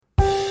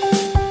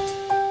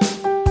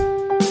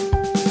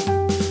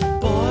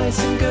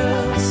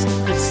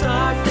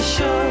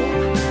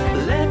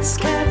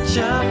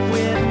catch up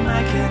with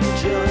Mike and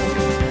Joe.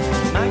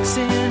 Mike's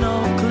in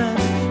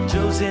Oakland,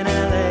 Joe's in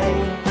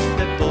LA.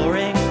 They're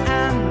boring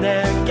and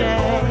they're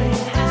gay.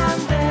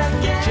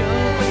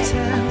 Joe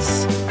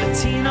pretends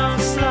Latino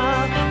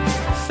slob,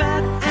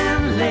 fat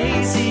and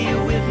lazy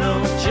with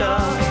no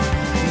job.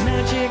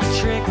 Magic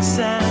tricks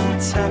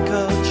and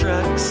taco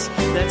trucks,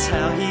 that's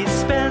how he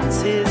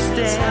spends his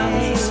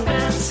day.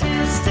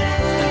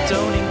 And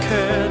don't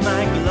incur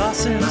Mike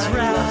Lawson's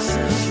wrath.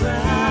 He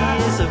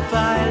is a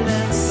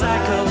violent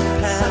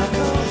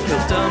psychopath.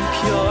 He'll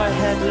dump your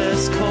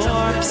headless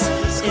corpse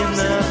in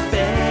the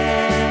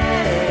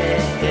bay.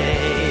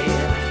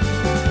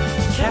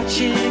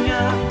 Catching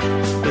up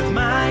with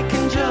Mike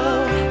and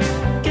Joe.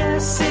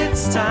 Guess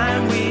it's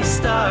time we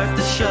start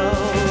the show.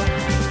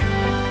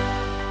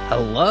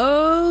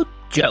 Hello,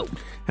 Joe.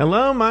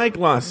 Hello, Mike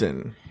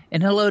Lawson.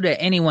 And hello to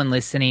anyone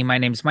listening. My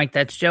name's Mike.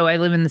 That's Joe. I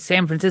live in the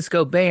San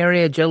Francisco Bay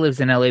Area. Joe lives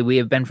in LA. We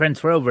have been friends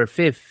for over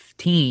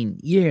 15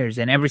 years.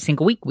 And every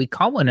single week we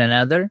call one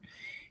another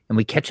and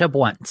we catch up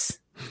once.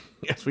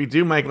 Yes, we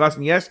do, Mike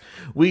Lawson. Yes,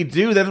 we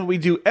do. That's what we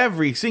do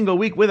every single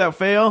week without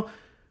fail.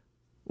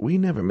 We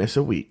never miss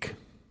a week.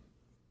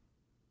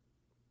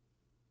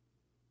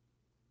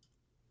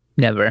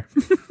 Never.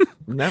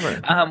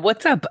 Never.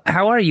 What's up?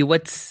 How are you?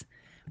 What's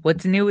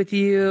new with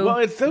you? Well,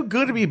 it's so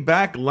good to be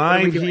back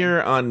live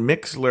here on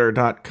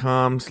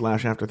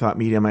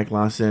Mixlr.com/AfterThoughtMedia. Mike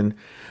Lawson.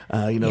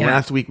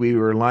 Last week we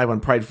were live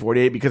on Pride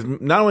 48 because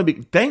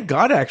thank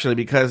God actually,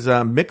 because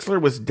Mixlr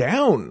was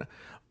down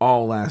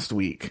all last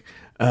week.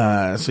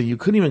 So you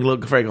couldn't even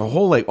look for like a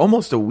whole,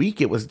 almost a week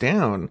it was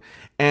down.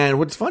 And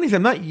what's funny is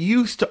I'm not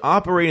used to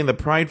operating the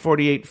Pride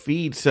 48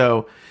 feed.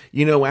 So,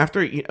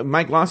 after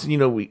Mike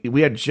Lawson,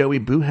 we had Joey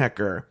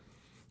Buhecker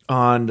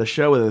on the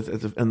show with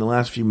us in the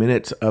last few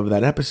minutes of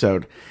that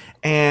episode.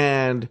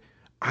 And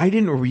I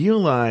didn't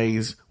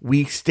realize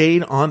we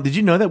stayed on. Did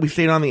you know that we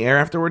stayed on the air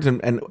afterwards?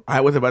 And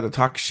I was about to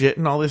talk shit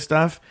and all this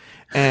stuff.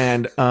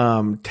 And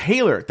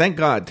Taylor, thank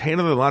God,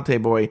 Taylor the Latte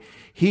Boy,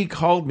 he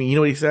called me. You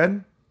know what he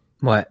said?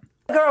 What?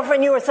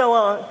 Girlfriend you were so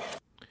on.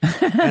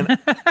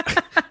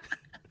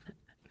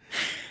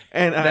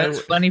 And that's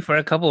funny for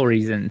a couple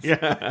reasons.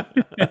 Yeah.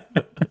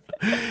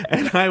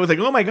 And I was like,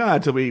 oh my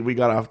God, so we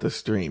got off the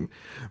stream.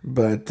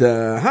 But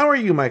how are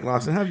you, Mike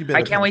Lawson? How have you been?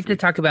 I can't wait to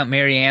talk about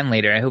Mary Ann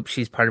later. I hope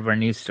she's part of our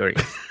news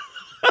stories.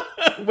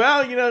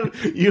 Well,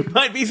 you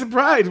might be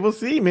surprised. We'll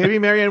see. Maybe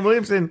Marianne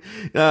Williamson,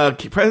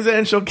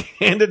 presidential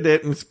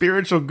candidate and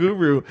spiritual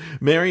guru,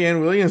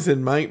 Marianne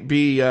Williamson might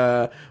be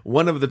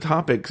one of the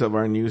topics of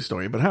our news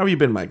story. But how have you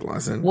been, Mike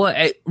Lawson? Well,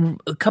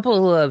 a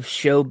couple of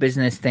show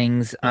business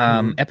things.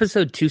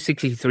 Episode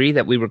 263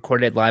 that we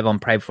recorded live on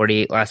Pride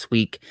 48 last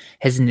week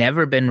has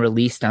never been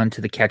released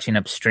onto the Catching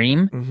Up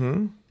stream.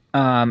 Mm-hmm.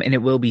 And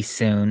it will be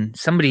soon.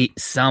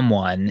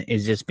 Someone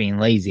is just being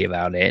lazy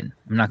about it.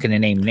 I'm not going to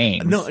name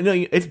names. No.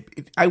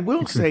 I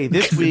will say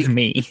this week.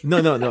 Me.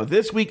 No.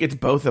 This week it's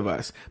both of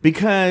us,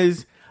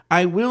 because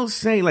I will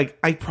say,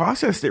 I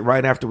processed it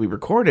right after we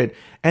recorded,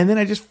 and then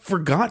I just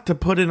forgot to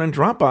put it on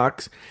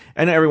Dropbox,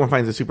 and everyone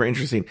finds it super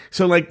interesting.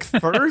 So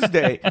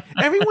Thursday,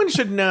 everyone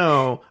should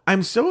know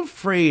I'm so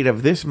afraid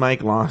of this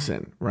Mike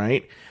Lawson,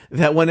 right?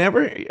 That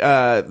whenever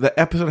the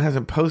episode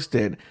hasn't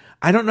posted,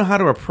 I don't know how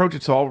to approach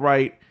it. So all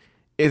right.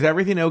 Is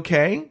everything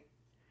okay?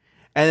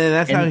 And then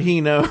that's how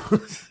he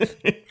knows.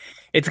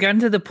 It's gotten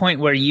to the point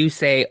where you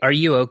say, "Are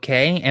you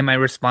okay?" And my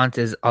response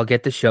is, "I'll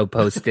get the show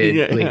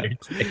posted later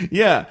today."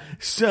 Yeah.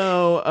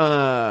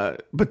 So,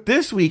 but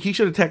this week he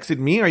should have texted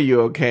me, "Are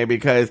you okay?"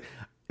 Because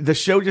the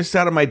show just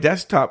sat on my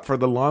desktop for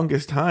the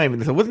longest time,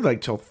 and it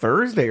wasn't till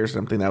Thursday or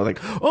something. I was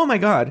like, "Oh my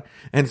God!"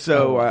 And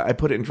so I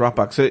put it in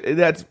Dropbox. So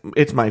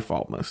it's my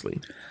fault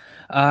mostly.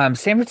 San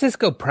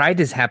Francisco Pride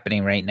is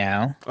happening right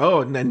now. Oh,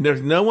 and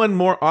there's no one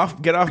more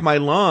get off my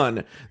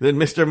lawn than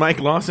Mr. Mike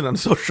Lawson on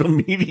social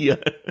media.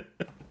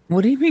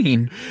 What do you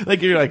mean?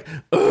 You're like,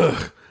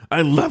 ugh,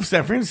 I love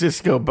San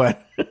Francisco,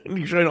 but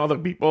you're showing all the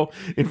people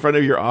in front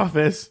of your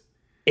office.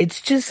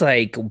 It's just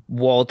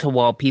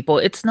wall-to-wall people.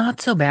 It's not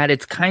so bad.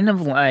 It's kind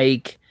of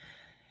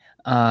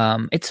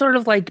it's sort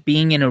of like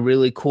being in a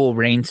really cool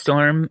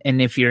rainstorm.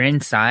 And if you're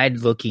inside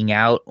looking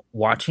out,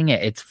 watching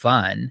it, it's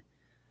fun.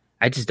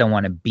 I just don't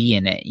want to be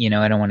in it.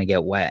 I don't want to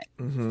get wet,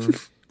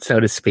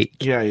 so to speak.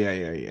 Yeah.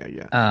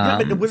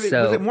 But was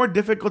it more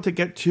difficult to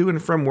get to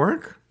and from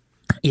work?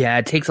 Yeah,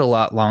 it takes a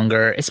lot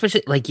longer,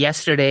 especially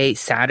yesterday,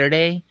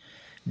 Saturday,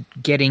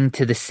 getting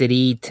to the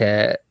city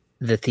to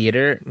the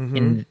theater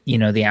in,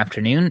 the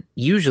afternoon.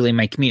 Usually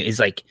my commute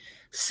is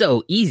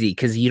so easy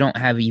because you don't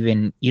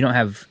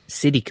have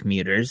city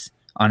commuters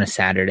on a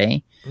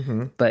Saturday.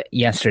 Mm-hmm. But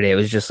yesterday it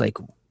was just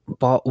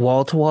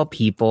wall to wall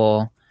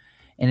people.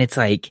 And it's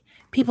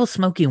people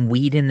smoking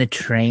weed in the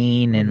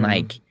train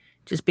and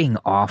just being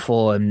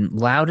awful and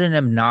loud and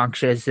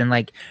obnoxious,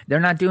 and they're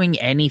not doing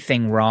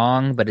anything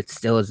wrong, but it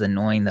still is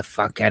annoying the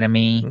fuck out of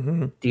me.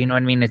 Mm-hmm. Do you know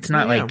what I mean? It's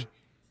not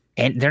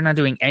and they're not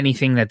doing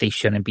anything that they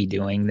shouldn't be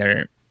doing.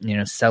 They're,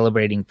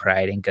 celebrating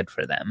Pride, and good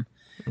for them.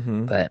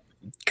 Mm-hmm. But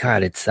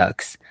God, it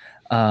sucks.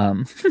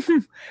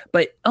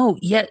 But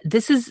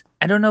this is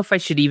I don't know if I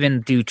should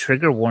even do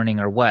trigger warning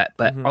or what,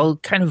 but I'll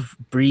kind of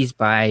breeze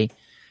by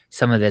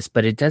some of this,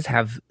 but it does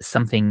have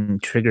something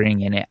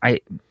triggering in it.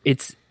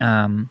 It's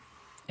an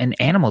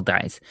animal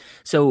dies.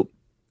 So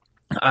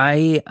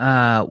I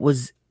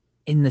was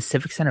in the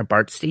Civic Center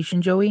BART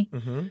station, Joey,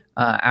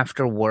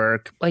 after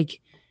work,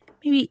 like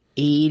maybe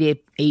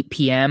 8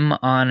 p.m.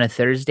 on a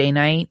Thursday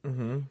night.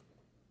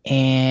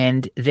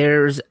 And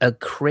there's a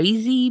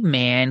crazy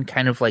man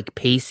kind of like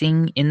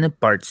pacing in the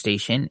BART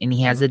station, and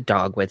he has a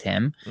dog with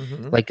him,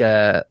 like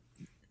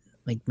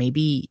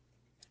maybe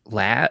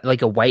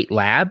like a white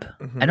lab.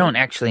 I don't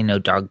actually know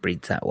dog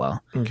breeds that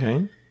well.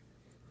 Okay.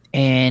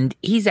 And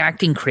he's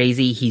acting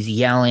crazy. He's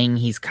yelling.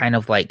 He's kind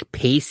of like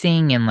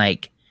pacing and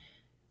like,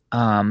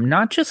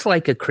 not just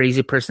like a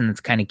crazy person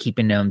that's kind of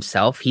keeping to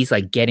himself. He's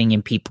like getting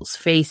in people's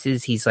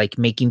faces. He's like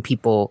making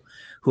people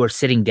who are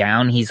sitting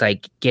down, he's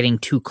like getting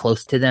too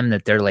close to them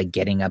that they're like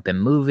getting up and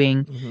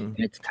moving. And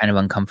it's kind of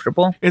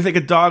uncomfortable. It's like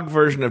a dog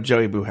version of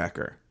Joey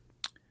Boohacker.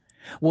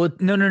 Well,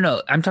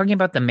 no. I'm talking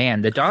about the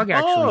man. The dog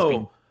actually is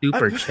being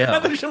super chill. I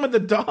thought you were talking about the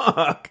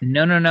dog.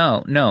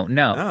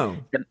 No.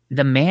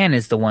 The man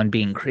is the one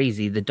being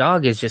crazy. The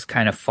dog is just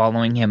kind of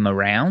following him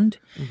around,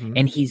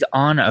 and he's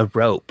on a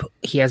rope.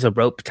 He has a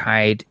rope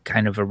tied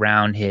kind of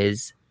around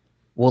his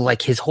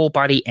whole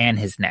body and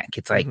his neck.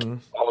 It's like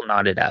all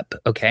knotted up.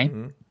 Okay.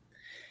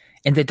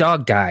 And the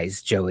dog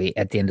dies, Joey,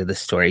 at the end of the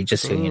story,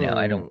 just so you know.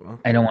 I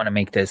don't want to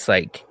make this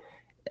like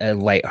a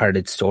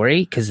lighthearted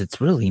story because it's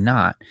really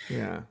not.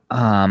 Yeah.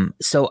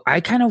 So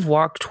I kind of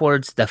walk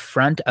towards the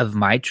front of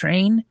my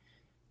train,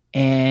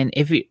 and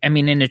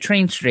in a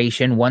train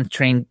station, one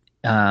train,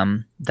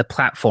 the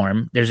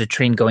platform, there's a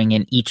train going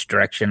in each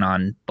direction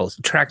on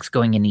both tracks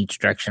going in each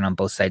direction on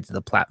both sides of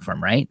the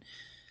platform, right?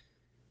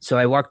 So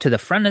I walk to the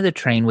front of the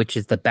train, which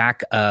is the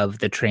back of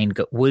the train,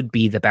 would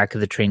be the back of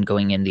the train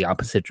going in the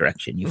opposite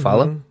direction. You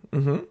follow?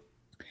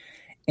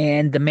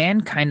 And the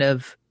man kind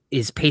of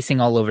is pacing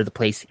all over the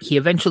place. He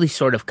eventually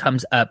sort of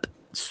comes up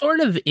sort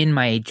of in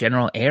my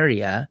general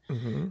area,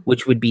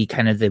 which would be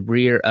kind of the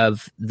rear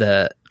of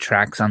the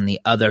tracks on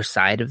the other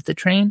side of the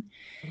train.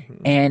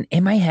 And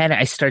in my head,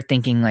 I start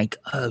thinking like,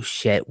 oh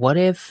shit, what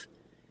if,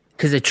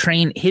 because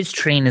his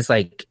train is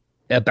like,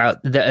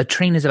 a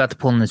train is about to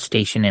pull in the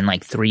station in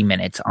like 3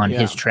 minutes on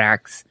his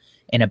tracks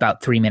and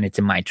about 3 minutes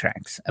in my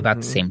tracks about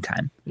the same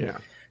time. Yeah.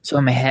 So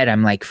in my head,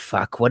 I'm like,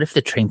 fuck, what if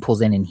the train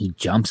pulls in and he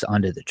jumps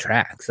onto the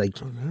tracks? Like,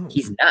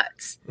 he's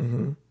nuts.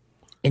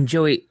 And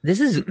Joey, this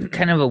is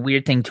kind of a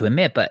weird thing to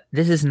admit, but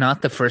this is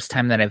not the first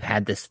time that I've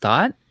had this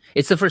thought.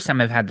 It's the first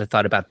time I've had the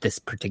thought about this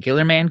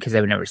particular man because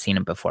I've never seen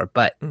him before.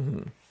 But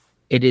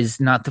it is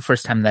not the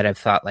first time that I've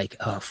thought like,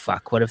 oh,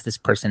 fuck, what if this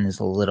person is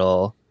a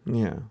little...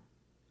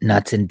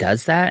 nuts and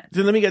does that.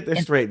 So let me get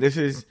this straight. This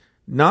is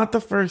not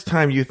the first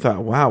time you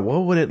thought, wow,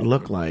 what would it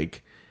look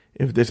like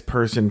if this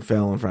person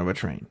fell in front of a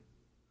train?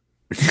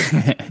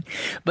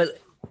 But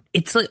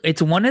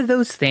it's one of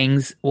those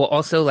things. Well,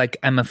 also, like,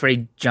 I'm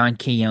afraid John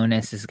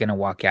Quinones is going to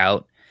walk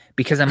out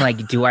because I'm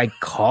like, do I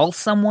call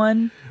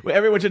someone? Well,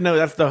 everyone should know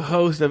that's the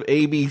host of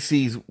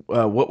ABC's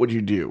What Would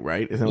You Do,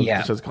 right? Is that what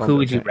the show's called? Who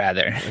would you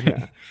rather?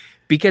 Yeah.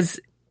 Because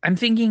I'm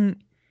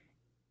thinking...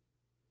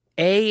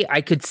 A,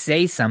 I could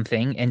say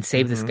something and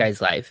save this guy's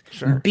life.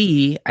 Sure.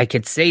 B, I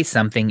could say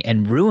something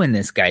and ruin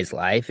this guy's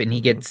life, and he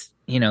gets,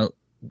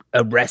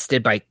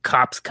 arrested by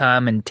cops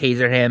come and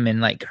taser him and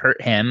like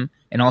hurt him,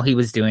 and all he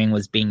was doing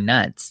was being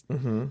nuts.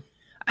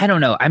 I don't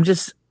know. I'm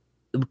just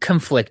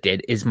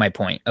conflicted is my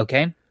point,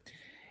 okay?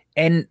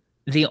 And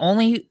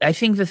I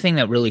think the thing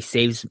that really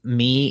saves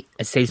me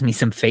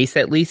some face,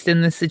 at least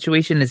in this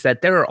situation, is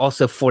that there are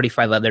also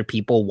 45 other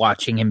people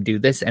watching him do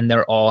this, and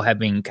they're all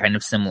having kind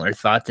of similar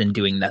thoughts and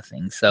doing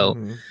nothing. So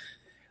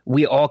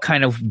we all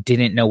kind of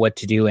didn't know what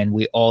to do, and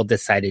we all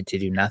decided to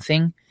do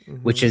nothing,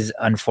 which is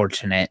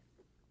unfortunate.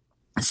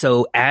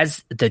 So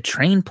as the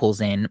train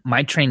pulls in,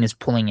 my train is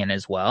pulling in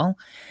as well.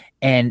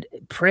 And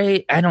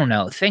I don't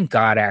know, thank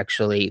God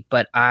actually,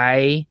 but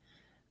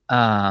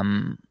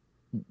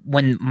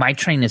when my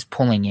train is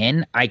pulling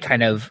in,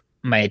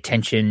 my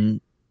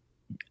attention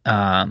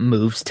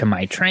moves to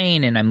my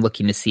train, and I'm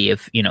looking to see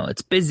if,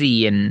 it's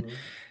busy and,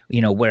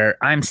 where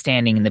I'm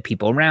standing and the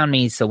people around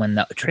me. So when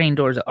the train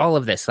doors, all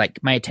of this,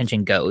 like my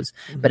attention goes.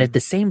 But at the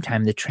same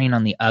time, the train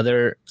on the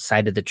other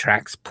side of the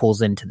tracks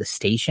pulls into the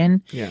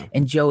station. Yeah.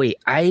 And Joey,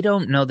 I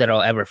don't know that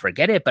I'll ever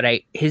forget it, but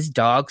his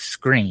dog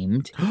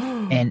screamed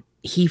and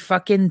he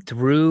fucking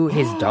threw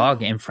his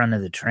dog in front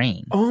of the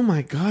train. Oh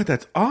my God,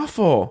 that's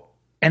awful.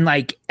 And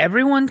like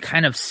everyone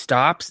kind of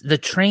stops. The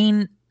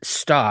train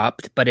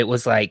stopped, but it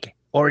was like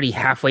already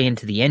halfway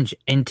into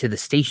the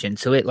station.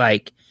 So it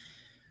like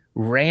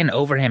ran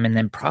over him and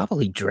then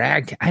probably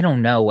dragged. I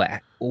don't know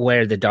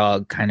where the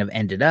dog kind of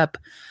ended up.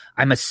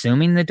 I'm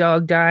assuming the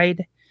dog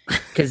died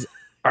because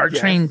our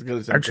train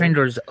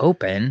doors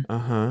open.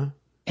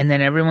 And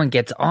then everyone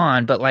gets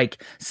on, but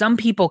like some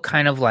people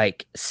kind of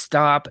like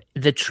stop.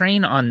 The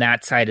train on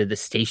that side of the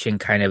station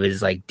kind of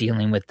is like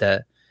dealing with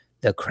the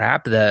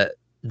crap, the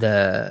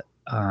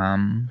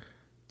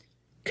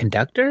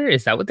conductor,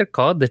 is that what they're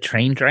called? The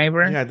train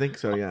driver? Yeah, I think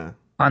so, yeah.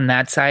 On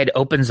that side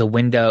opens a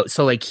window.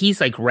 So like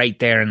he's like right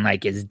there and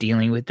like is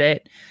dealing with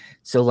it.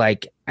 So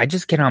like I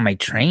just get on my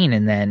train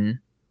and then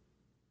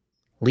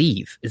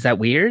leave. Is that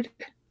weird?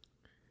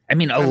 I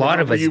mean, a lot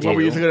of us do. What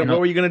were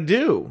you going to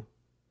do?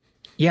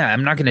 Yeah,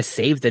 I'm not going to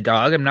save the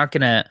dog. I'm not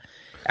going to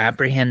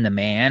apprehend the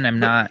man. I'm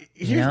not.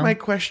 Here's my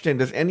question: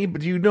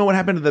 do you know what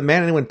happened to the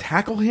man? Anyone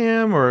tackle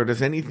him, or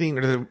does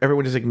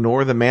everyone just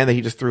ignore the man that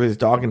he just threw his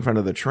dog in front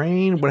of the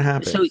train? What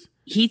happened? So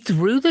he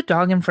threw the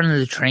dog in front of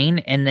the train,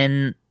 and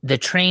then the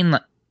train,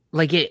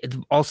 like it.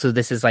 Also,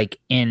 this is like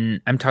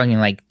I'm talking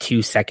like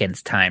 2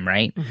 seconds time,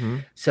 right? Mm-hmm.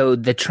 So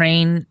the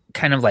train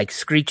kind of like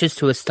screeches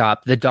to a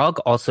stop. The dog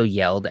also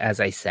yelled,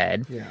 as I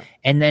said,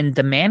 and then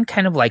the man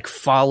kind of like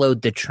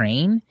followed the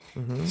train.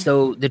 Mm-hmm.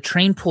 So the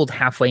train pulled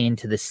halfway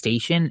into the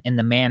station, and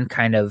the man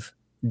kind of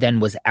then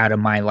was out of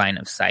my line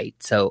of sight.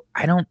 So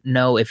I don't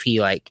know if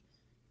he like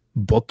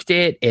booked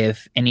it,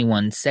 if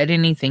anyone said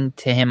anything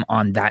to him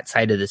on that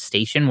side of the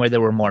station where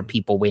there were more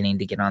people waiting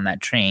to get on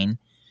that train.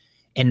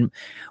 And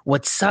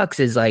what sucks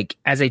is, like,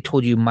 as I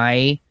told you,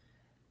 my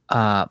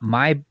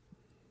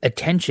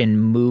attention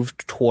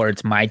moved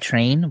towards my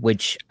train,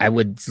 which I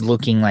was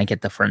looking like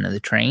at the front of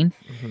the train.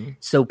 Mm-hmm.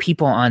 So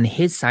people on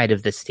his side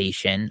of the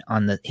station,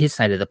 on his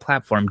side of the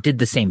platform, did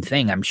the same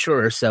thing, I'm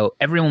sure. So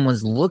everyone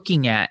was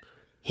looking at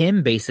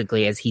him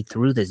basically as he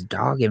threw this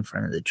dog in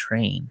front of the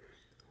train.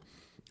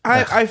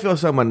 I feel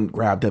someone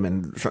grabbed him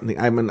and something.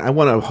 I mean, I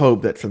want to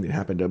hope that something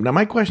happened to him. Now,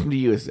 my question to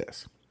you is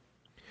this.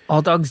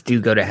 All dogs do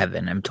go to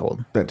heaven, I'm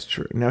told. That's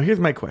true. Now, here's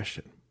my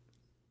question.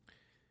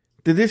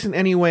 Did this in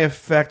any way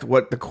affect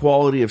what the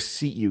quality of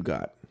seat you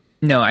got?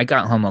 No, I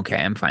got home okay.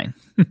 I'm fine.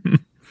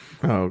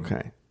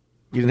 Okay.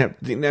 You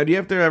didn't have. Now, do you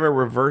have to ever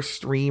reverse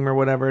stream or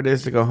whatever it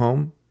is to go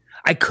home?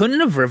 I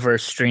couldn't have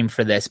reverse streamed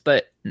for this,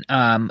 but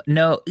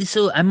no.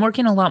 So I'm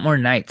working a lot more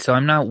nights, so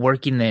I'm not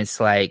working this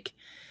like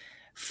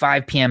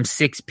 5 p.m.,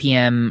 6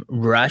 p.m.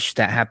 rush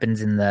that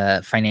happens in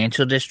the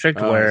financial district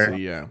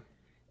where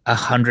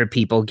 100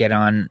 people get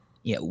on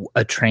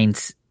a train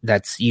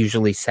that's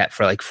usually set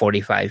for like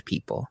 45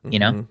 people, you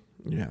know?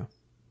 Yeah.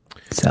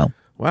 So.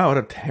 Wow, what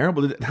a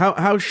terrible...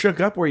 How shook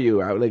up were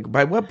you? Like,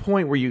 by what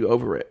point were you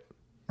over it?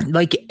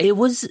 Like, it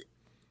was...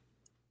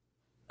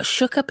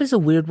 Shook up is a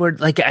weird word.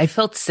 Like, I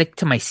felt sick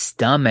to my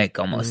stomach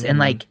almost. And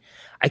like,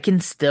 I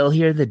can still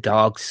hear the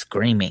dog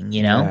screaming,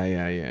 you know?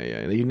 Yeah.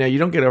 You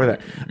don't get over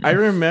that. I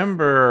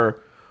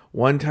remember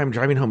one time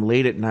driving home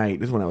late at night.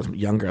 This is when I was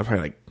younger. I was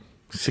probably like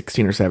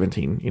 16 or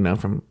 17,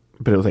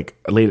 but it was like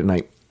late at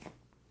night.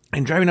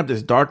 And driving up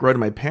this dark road to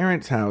my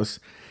parents' house,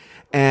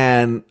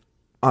 and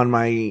on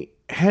my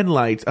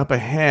headlights up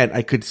ahead,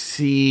 I could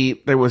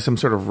see there was some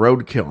sort of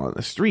roadkill on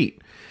the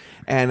street.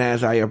 And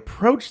as I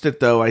approached it,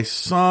 though, I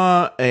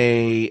saw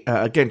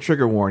again,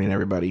 trigger warning,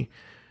 everybody.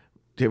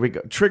 Here we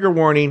go. Trigger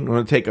warning. I'm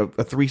going to take a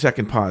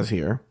 3-second pause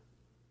here.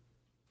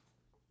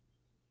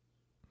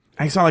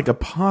 I saw like a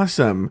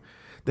possum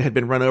that had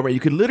been run over. You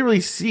could literally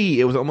see,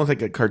 it was almost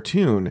like a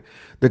cartoon,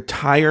 the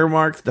tire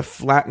marks, the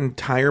flattened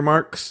tire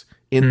marks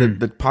in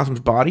the possum's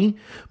body,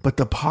 but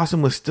the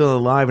possum was still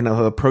alive, and I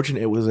was approaching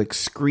it was like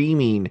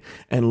screaming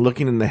and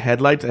looking in the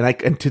headlights,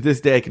 and to this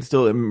day I can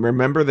still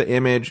remember the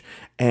image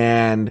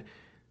and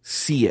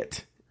see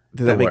it.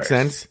 Does that make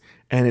sense?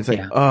 And it's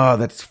like,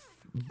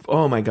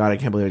 oh my God, I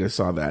can't believe I just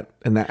saw that.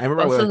 And that I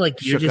remember also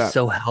like you're just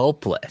so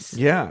helpless.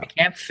 Yeah. I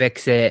can't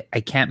fix it.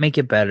 I can't make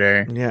it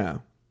better. Yeah.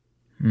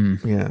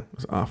 Yeah, it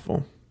was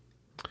awful.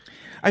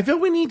 I feel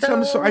we need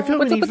some sort. I feel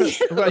we need.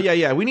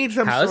 We need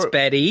some. How's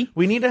Betty?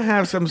 We need to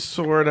have some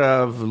sort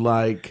of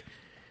like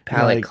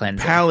palate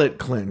cleanser. Palate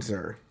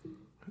cleanser.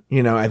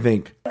 I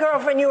think.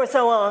 Girlfriend, you were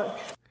so on.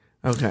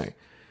 Okay,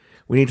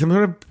 we need some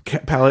sort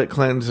of palate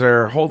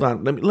cleanser. Hold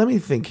on, let me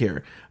think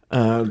here.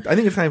 I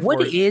think it's time for.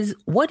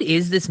 What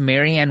is this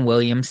Marianne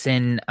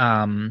Williamson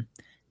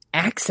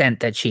accent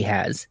that she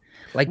has?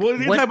 Like, we'll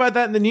talk about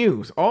that in the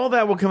news. All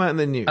that will come out in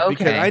the news. Okay.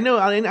 Because I know,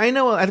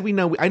 as we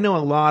know, I know a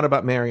lot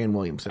about Marianne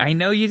Williamson. I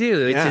know you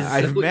do.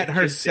 I've met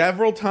her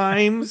several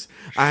times.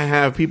 I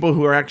know people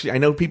who are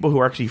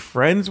actually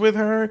friends with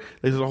her.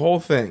 There's a whole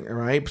thing, all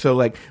right? So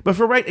but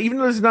for even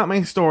though this is not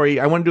my story,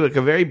 I want to do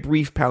a very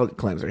brief palate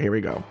cleanser. Here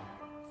we go.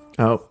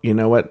 Oh, you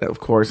know what? Of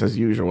course, as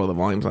usual, the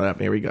volume's not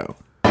up. Here we go.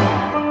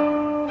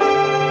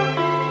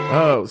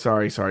 Oh,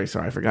 sorry.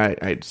 I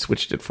forgot I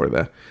switched it for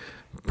the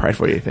Pride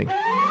 48 thing.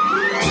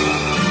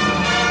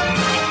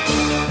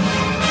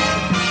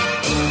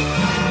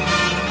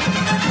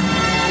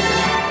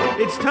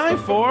 It's time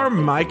for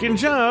Mike and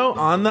Joe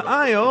on the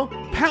Aisle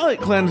Palate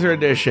Cleanser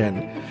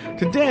Edition.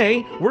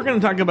 Today, we're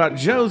going to talk about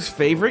Joe's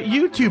favorite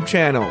YouTube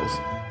channels.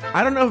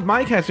 I don't know if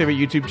Mike has favorite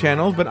YouTube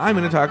channels, but I'm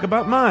going to talk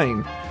about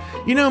mine.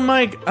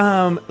 Mike,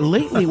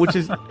 lately, which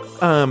is,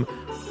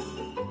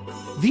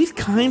 these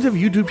kinds of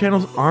YouTube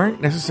channels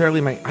aren't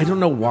necessarily I don't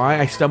know why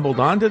I stumbled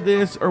onto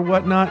this or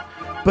whatnot,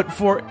 but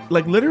for,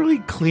 literally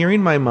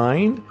clearing my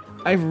mind,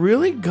 I've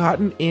really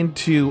gotten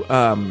into,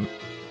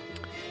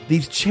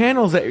 these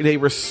channels that they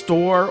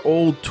restore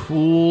old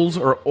tools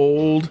or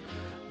old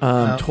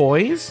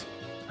toys.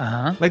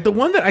 Like the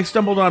one that I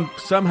stumbled on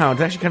somehow,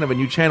 it's actually kind of a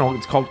new channel.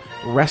 It's called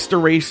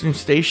Restoration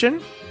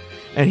Station.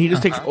 And he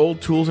just takes old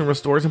tools and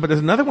restores them. But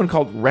there's another one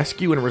called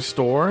Rescue and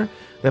Restore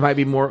that might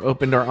be more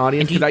open to our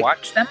audience. And do you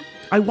watch them?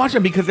 I watch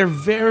them because they're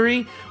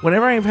very...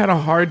 Whenever I've had a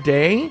hard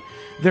day,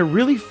 they're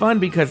really fun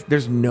because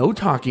there's no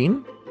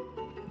talking.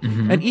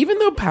 And even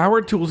though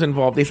power tools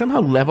involved, they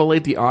somehow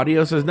levelate the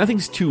audio so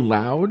nothing's too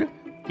loud,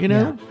 you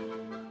know? Yeah.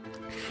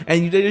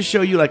 And they just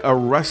show you like a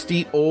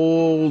rusty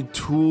old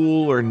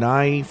tool or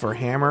knife or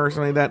hammer or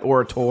something like that, or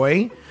a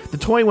toy. The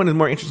toy one is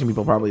more interesting to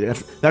people probably.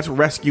 That's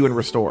Rescue and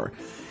Restore.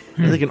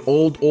 It's like an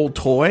old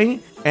toy,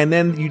 and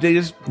then they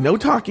just no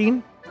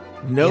talking,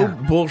 no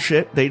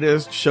bullshit. They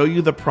just show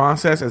you the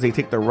process as they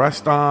take the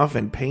rust off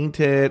and paint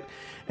it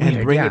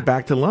and bring it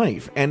back to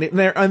life. And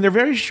they're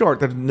very short.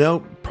 There's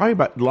probably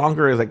about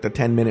longer is like the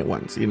 10-minute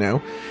ones, you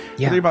know?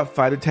 Yeah. They're about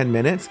 5 to 10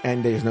 minutes,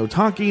 and there's no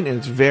talking, and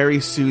it's very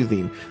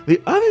soothing.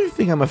 The other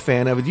thing I'm a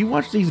fan of is you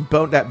watch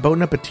that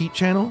Bon Appetit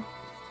channel?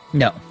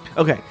 No.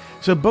 Okay.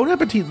 So Bon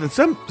Appetit,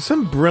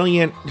 some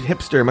brilliant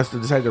hipster must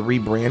have decided to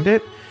rebrand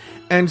it.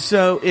 And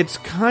so it's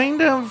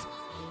kind of,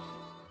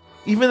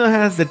 even though it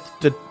has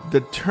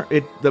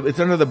it's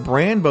under the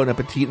brand Bon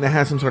Appetit and it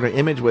has some sort of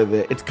image with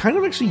it, it's kind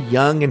of actually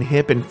young and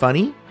hip and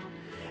funny.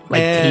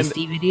 Like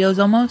tasty videos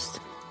almost?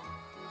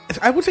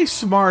 I would say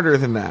smarter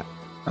than that.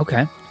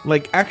 Okay.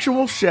 Like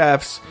actual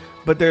chefs,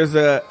 but there's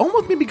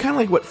almost maybe kind of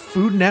like what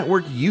Food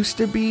Network used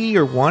to be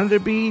or wanted to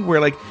be,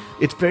 where like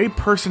it's very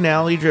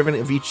personality driven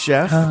of each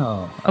chef.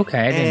 Oh,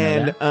 okay. I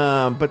didn't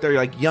know that. But they're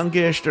like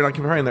youngish. They're like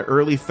probably in their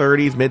early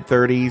 30s, mid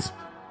 30s.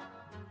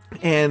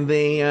 And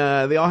they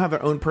all have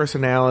their own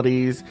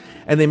personalities,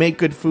 and they make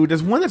good food.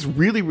 There's one that's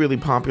really, really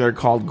popular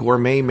called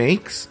Gourmet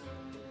Makes,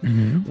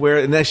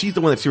 and she's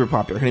the one that's super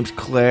popular. Her name's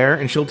Claire,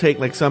 and she'll take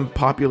like some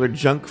popular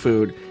junk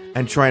food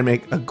and try and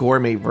make a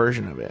gourmet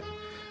version of it.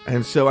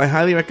 And so I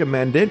highly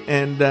recommend it.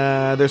 And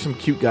there's some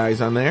cute guys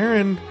on there,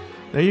 and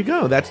there you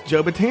go. That's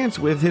Joe Batance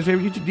with his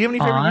favorite YouTube. Do you have any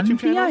favorite YouTube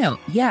channels?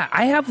 Yeah,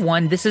 I have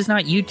one. This is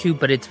not YouTube,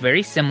 but it's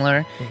very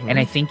similar, and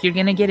I think you're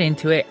going to get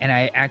into it. And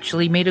I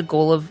actually made a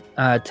goal of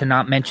to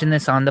not mention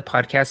this on the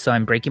podcast, so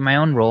I'm breaking my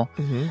own rule.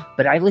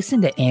 But I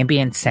listen to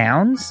ambient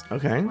sounds.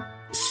 Okay.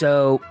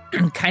 So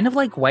kind of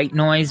like white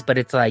noise, but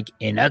it's like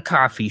in a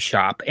coffee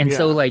shop. And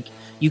so like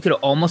you could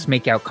almost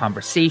make out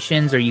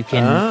conversations, or you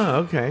can... Oh,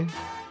 okay.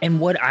 And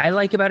what I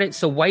like about it,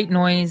 so white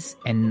noise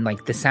and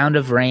like the sound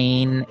of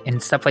rain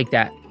and stuff like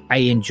that, I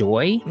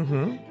enjoy.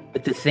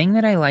 But the thing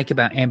that I like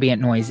about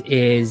ambient noise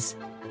is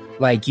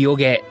like you'll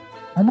get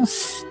almost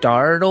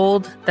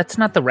startled. That's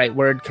not the right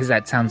word because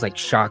that sounds like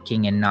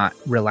shocking and not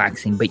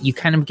relaxing, but you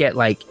kind of get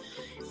like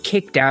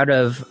kicked out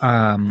of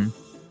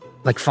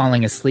like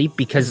falling asleep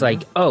because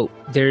like, oh,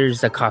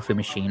 there's a coffee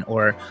machine,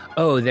 or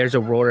oh, there's a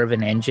roar of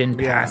an engine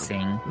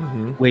passing,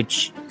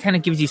 which kind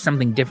of gives you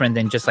something different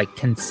than just like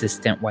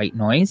consistent white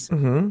noise.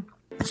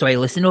 So I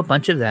listen to a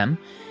bunch of them.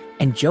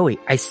 And Joey,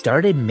 I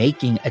started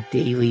making a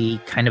daily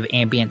kind of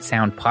ambient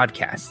sound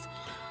podcast,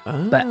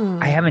 but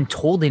I haven't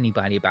told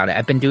anybody about it.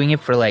 I've been doing it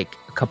for like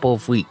a couple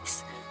of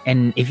weeks.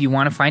 And if you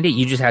want to find it,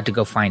 you just have to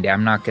go find it.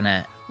 I'm not going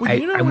to,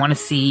 I want to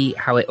see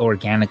how it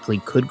organically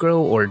could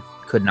grow or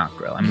could not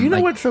grow. You know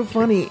what's so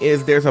funny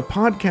is there's a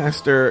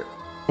podcaster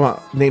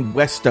named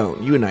Wes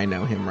Stone. You and I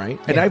know him, right?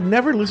 And I've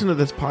never listened to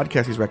this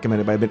podcast he's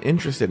recommended, but I've been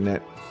interested in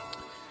it.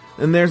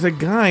 And there's a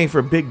guy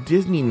for big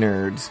Disney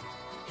nerds.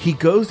 He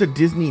goes to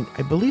Disney,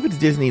 I believe it's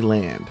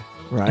Disneyland,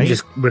 right? He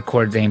just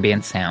records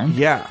ambient sound?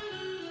 Yeah.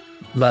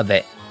 Love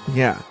it.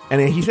 Yeah.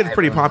 And he said it's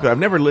pretty popular. I've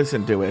never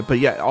listened to it. But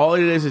yeah, all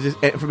it is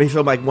just information.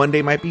 So like one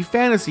day might be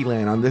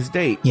Fantasyland on this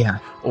date. Yeah.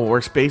 Or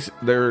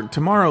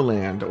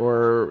Tomorrowland,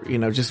 or,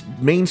 just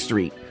Main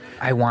Street.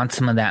 I want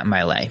some of that in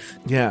my life.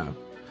 Yeah.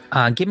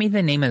 Give me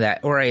the name of that.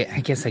 Or I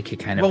guess I could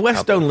kind of... Well,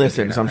 Wes Stone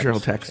listens, so I'm sure he'll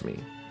text me.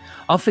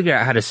 I'll figure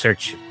out how to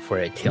search for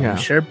it too, I'm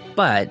sure.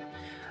 But...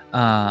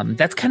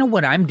 that's kind of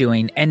what I'm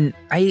doing, and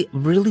I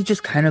really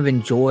just kind of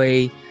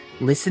enjoy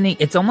listening.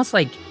 It's almost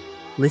like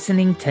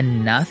listening to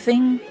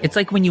nothing. It's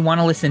like when you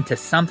want to listen to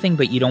something,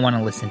 but you don't want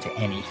to listen to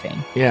anything.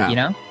 Yeah. You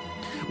know?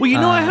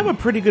 Well, I have a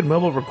pretty good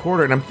mobile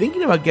recorder, and I'm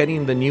thinking about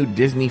getting the new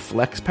Disney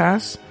Flex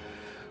Pass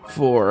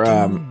for,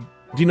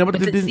 do you know what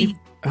the Disney...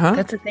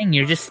 That's the thing.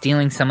 You're just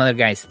stealing some other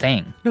guy's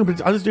thing. No, but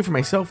I'll just do it for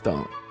myself,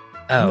 though.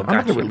 Oh, I'm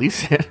not going to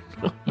release it.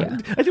 Yeah.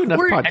 I do enough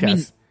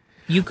podcasts.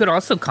 You could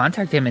also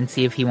contact him and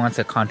see if he wants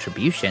a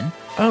contribution.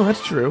 Oh,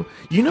 that's true.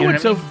 You know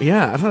what's so...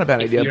 Yeah, that's not a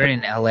bad idea. If you're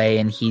in LA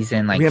and he's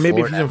in Florida.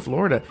 Maybe if he's in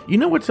Florida. You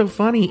know what's so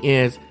funny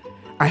is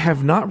I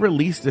have not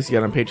released this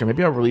yet on Patreon.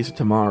 Maybe I'll release it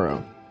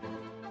tomorrow.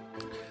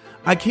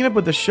 I came up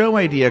with a show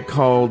idea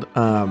called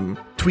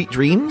Tweet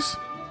Dreams,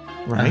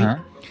 right?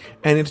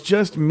 And it's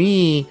just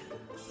me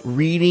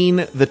reading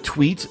the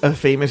tweets of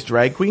famous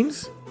drag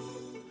queens.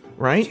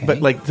 Right, okay.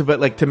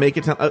 but to make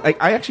it sound, I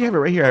actually have it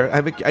right here.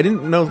 I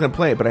didn't know I was gonna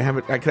play it, but I have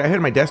it. I had it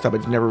on my desktop.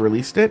 I've never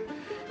released it.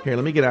 Here,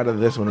 let me get out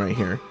of this one right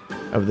here,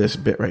 of this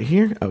bit right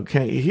here.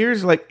 Okay,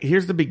 here's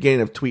the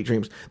beginning of Tweet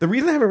Dreams. The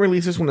reason I haven't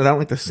released this one is I don't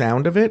like the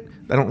sound of it.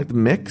 I don't like the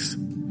mix.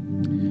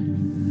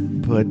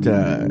 put,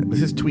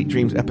 this is Tweet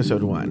Dreams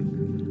episode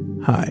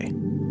 1. Hi.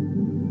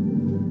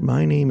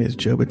 My name is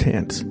Joe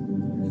Batance.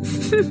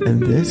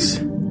 And this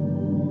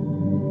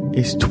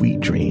is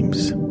Tweet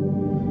Dreams.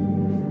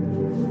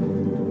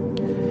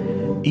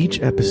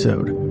 Each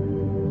episode,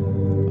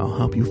 I'll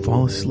help you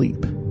fall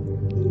asleep.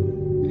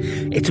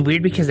 It's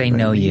weird because I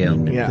know you.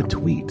 The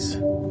tweets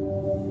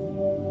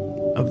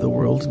of the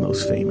world's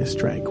most famous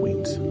drag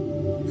queens.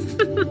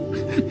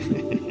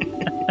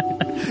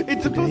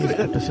 It's supposed to be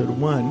episode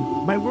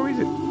 1. My worries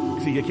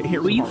are... See, you can't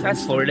hear. Will you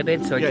fast forward a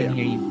bit so I can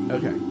hear you?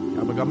 Okay.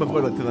 I'm going to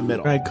put it to the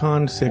middle.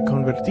 Icon se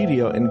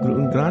convertido en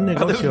un gran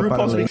negocio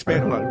para la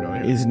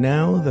is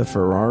now the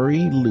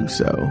Ferrari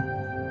Lusso.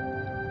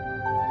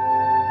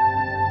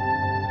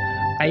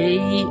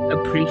 I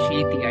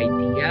appreciate the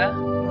idea.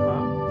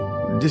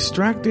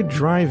 Distracted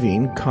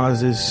driving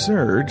causes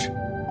surge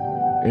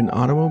in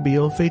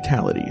automobile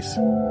fatalities.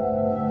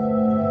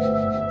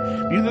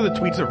 These are the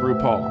tweets of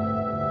RuPaul.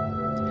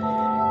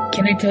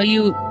 Can I tell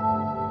you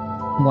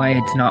why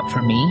it's not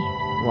for me?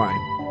 Why?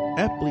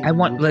 I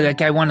want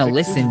to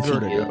listen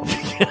to you.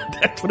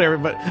 That's what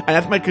everybody.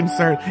 That's my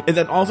concern. And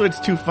then also, it's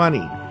too funny.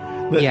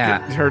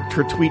 Her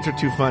tweets are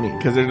too funny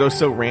because they're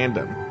so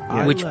random,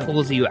 which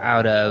pulls you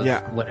out of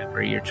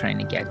whatever you're trying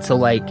to get. So,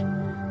 like,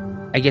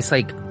 I guess,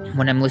 like,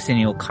 when I'm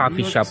listening to a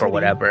coffee shop or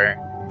whatever,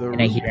 and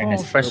I hear an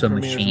espresso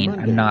machine,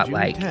 I'm not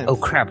like, oh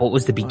crap, what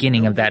was the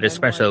beginning of that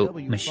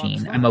espresso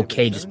machine? I'm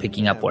okay just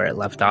picking up where it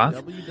left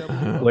off.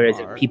 Whereas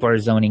if people are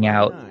zoning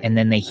out and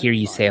then they hear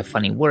you say a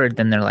funny word,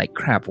 then they're like,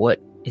 crap, what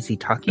is he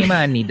talking about?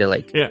 I need to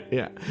rewind.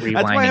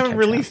 That's why I haven't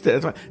released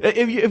it.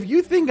 If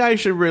you think I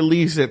should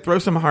release it, throw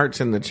some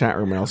hearts in the chat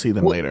room and I'll see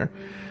them later.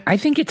 I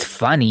think it's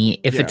funny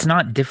if it's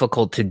not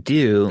difficult to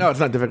do. No, it's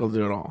not difficult to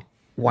do at all.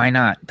 Why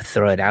not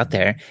throw it out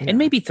there and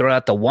maybe throw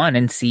out the one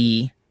and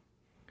see.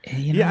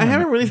 I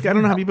haven't released. I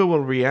don't know how people will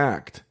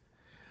react.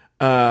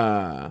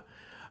 Okay.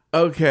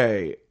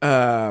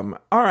 All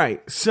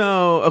right.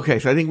 So I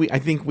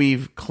think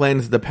we've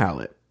cleansed the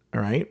palate.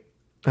 All right.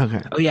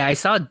 Okay. Oh yeah, I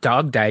saw a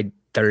dog died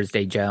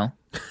Thursday, Joe.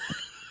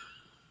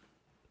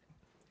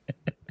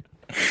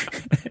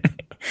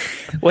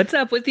 What's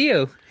up with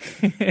you?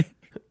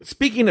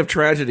 Speaking of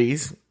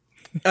tragedies,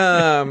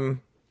 so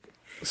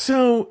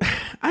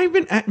I've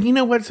been. You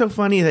know what's so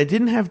funny is I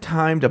didn't have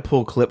time to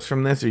pull clips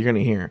from this. You're going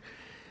to hear.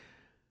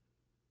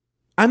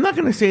 I'm not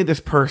going to say this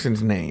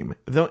person's name,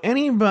 though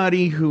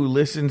anybody who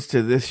listens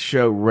to this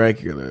show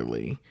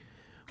regularly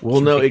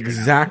will know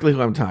exactly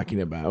who I'm talking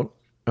about.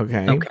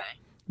 Okay.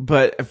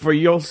 But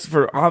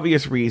for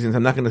obvious reasons,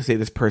 I'm not going to say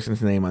this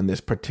person's name on this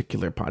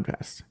particular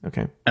podcast.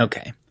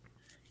 Okay.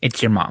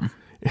 It's your mom.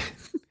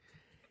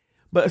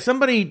 But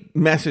somebody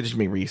messaged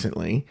me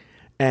recently,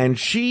 and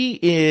she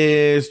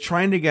is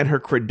trying to get her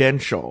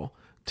credential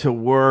to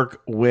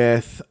work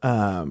with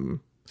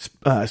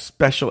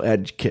special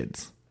ed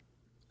kids.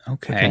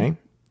 Okay.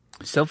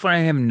 So far, I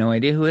have no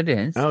idea who it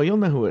is. Oh, you'll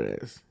know who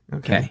it is.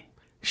 Okay.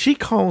 She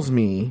calls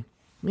me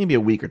maybe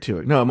a week or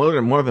two. No, more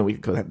than a week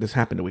ago. This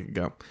happened a week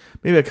ago.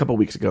 Maybe a couple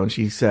weeks ago, and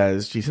she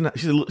says she's in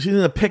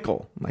a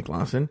pickle, Mike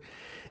Lawson,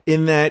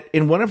 in that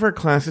in one of her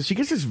classes she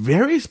gets this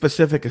very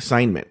specific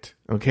assignment.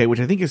 Okay, which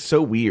I think is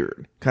so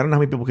weird. I don't know how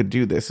many people could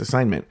do this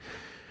assignment,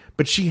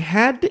 but she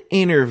had to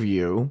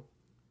interview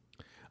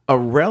a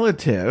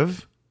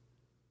relative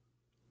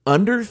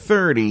under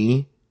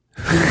 30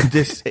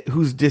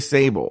 who's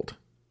disabled.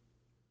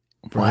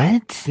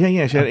 What?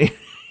 Yeah.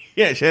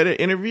 She had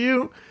to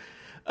interview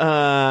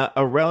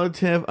a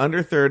relative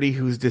under 30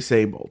 who's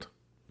disabled,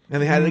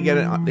 and they had to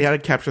they had to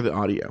capture the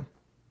audio.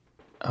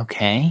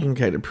 Okay,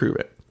 to prove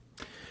it.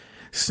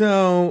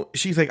 So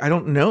she's like, I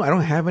don't know. I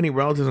don't have any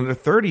relatives under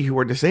 30 who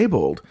are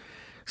disabled.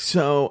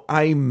 So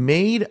I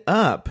made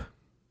up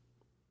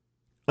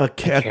a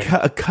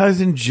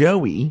cousin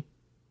Joey.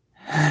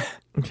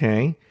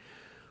 Okay.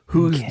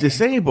 Who's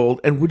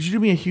disabled, and would you do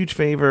me a huge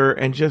favor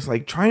and just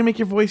like try and make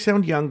your voice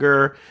sound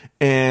younger,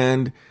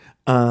 and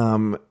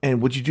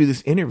would you do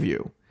this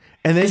interview?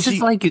 And then this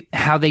is like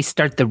how they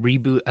start the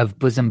reboot of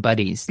Bosom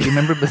Buddies. Do you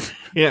remember?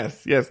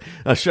 Yes,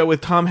 a show with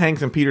Tom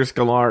Hanks and Peter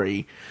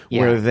Scolari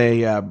where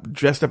they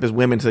dressed up as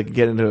women so they could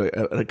get into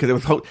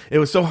because it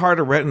was so hard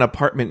to rent an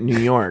apartment in New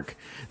York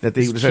that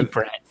they cheap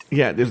rent.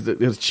 Yeah,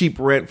 there's cheap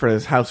rent for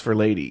this house for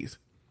ladies.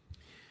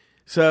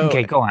 So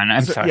okay, go on.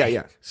 I'm sorry.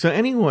 Yeah. So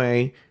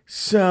anyway,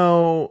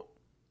 so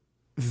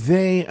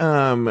they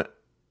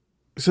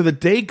so the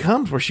day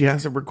comes where she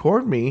has to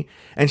record me,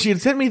 and she had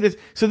sent me this.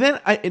 So then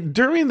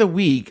during the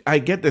week, I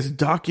get this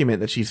document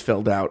that she's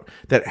filled out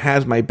that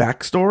has my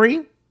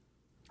backstory.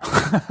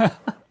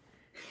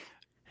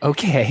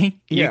 Okay.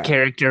 Your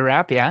character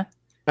rap, yeah.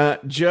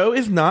 Joe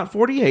is not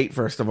 48,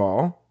 first of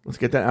all. Let's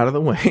get that out of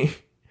the way.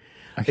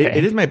 Okay.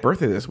 It is my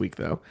birthday this week,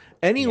 though.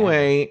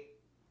 Anyway,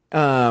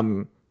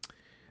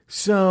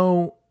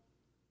 so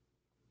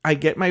I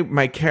get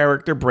my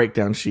character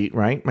breakdown sheet,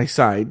 right? My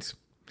sides.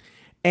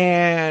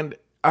 And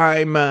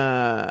I'm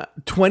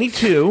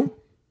 22,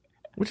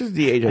 which is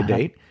the age I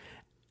date.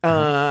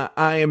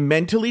 I am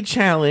mentally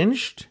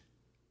challenged,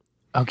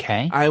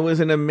 Okay. I was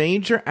in a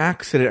major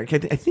accident.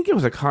 I think it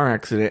was a car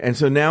accident. And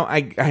so now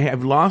I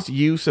have lost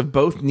use of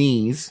both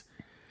knees.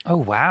 Oh,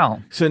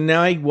 wow. So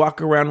now I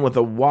walk around with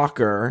a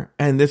walker,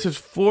 and this has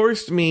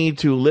forced me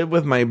to live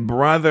with my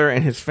brother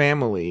and his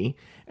family.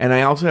 And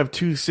I also have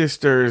 2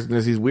 sisters, and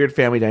there's these weird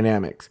family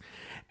dynamics.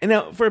 And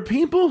now, for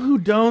people who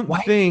don't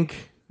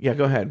think... Yeah,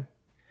 go ahead.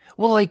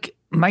 Well, like,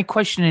 my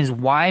question is,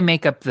 why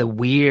make up the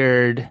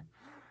weird...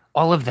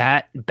 all of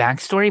that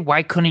backstory?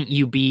 Why couldn't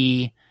you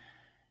be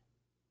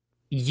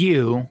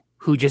you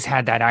who just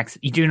had that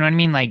accident? Do you know what I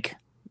mean? Like...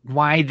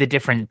 why the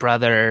different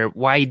brother?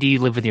 Why do you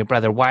live with your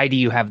brother? Why do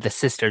you have the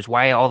sisters?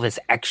 Why all this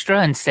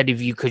extra instead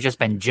of you could just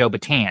been Joe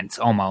Batance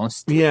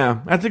almost?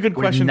 Yeah, that's a good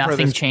question.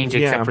 Nothing changed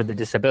except for the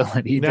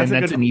disability.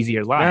 That's an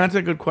easier life. That's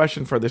a good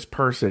question for this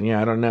person.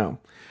 Yeah, I don't know.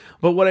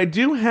 But what I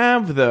do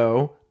have,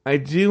 though, I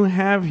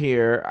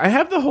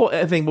have the whole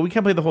thing, but we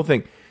can't play the whole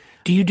thing.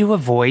 Do you do a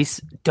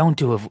voice? Don't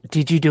do a...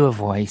 Did you do a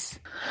voice?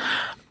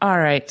 All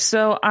right.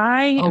 So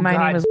my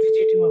name is... Did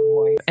you do a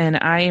voice? And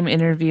I am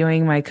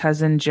interviewing my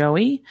cousin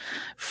Joey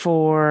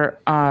for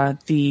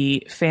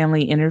the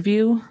family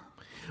interview.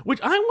 Which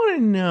I want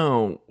to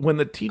know when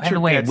the teacher... By the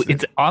way,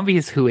 it's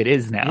obvious who it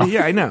is now.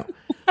 Yeah, I know.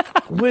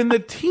 When the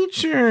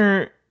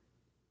teacher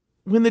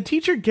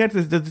gets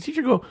this, does the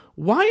teacher go,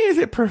 why is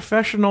it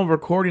professional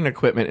recording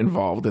equipment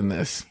involved in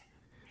this?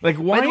 Like,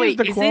 why is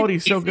the quality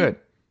so good?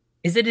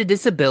 Is it a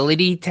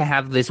disability to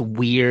have this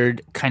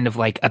weird kind of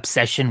like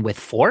obsession with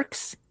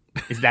forks?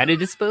 Is that a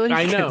disability?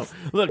 I know.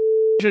 Look,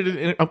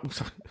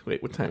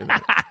 wait, what time is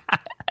it?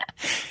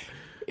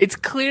 It's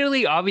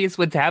clearly obvious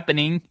what's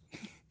happening.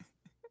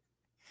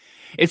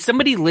 If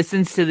somebody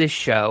listens to this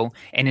show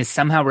and is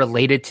somehow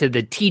related to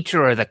the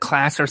teacher or the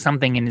class or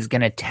something and is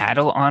going to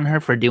tattle on her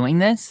for doing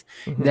this,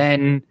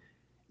 then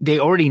they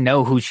already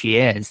know who she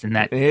is. And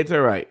that it's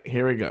all right.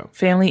 Here we go.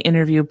 Family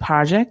interview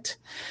project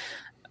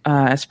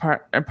as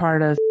part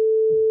of.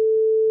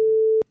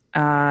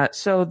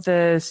 So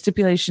the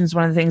stipulations,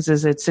 one of the things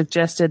is it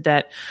suggested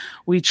that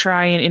we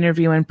try and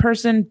interview in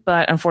person,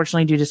 but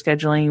unfortunately due to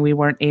scheduling, we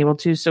weren't able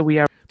to. So we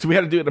had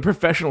to do it in a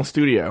professional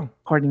studio.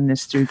 Recording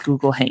this through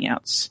Google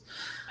Hangouts.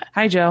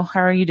 Hi, Joe.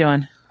 How are you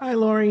doing? Hi,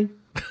 Lori.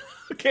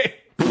 Okay.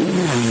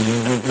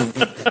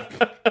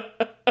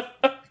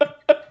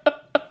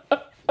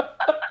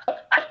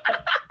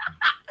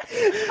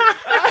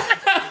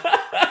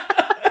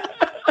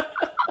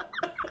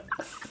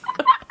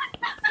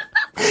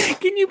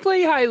 Can you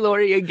play Hi,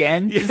 Lori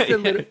again? Yeah,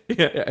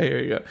 here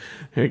you go.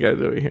 Here you go,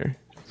 over here.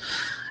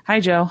 Hi,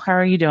 Joe. How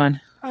are you doing?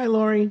 Hi,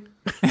 Lori.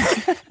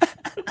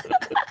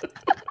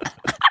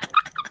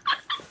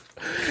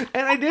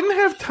 And I didn't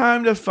have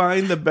time to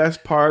find the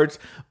best parts.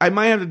 I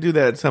might have to do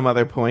that at some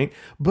other point.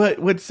 But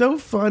what's so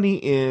funny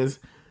is...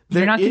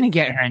 You're not going to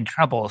get her in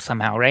trouble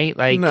somehow, right?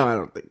 Like, no, I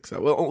don't think so.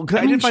 Well,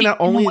 I did find out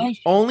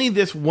only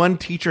this one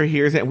teacher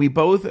hears it, and we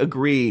both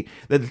agree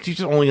that the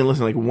teacher's only going to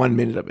listen like 1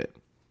 minute of it.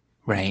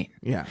 Right.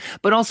 Yeah.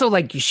 But also,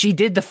 like, she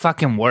did the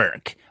fucking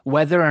work.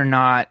 Whether or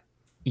not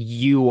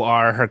you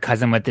are her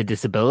cousin with the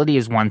disability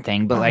is one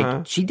thing, but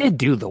like, she did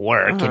do the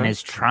work and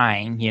is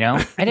trying, you know?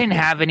 I didn't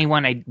have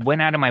anyone. I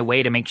went out of my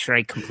way to make sure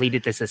I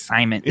completed this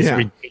assignment, this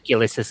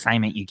ridiculous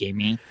assignment you gave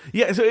me.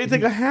 Yeah, so it's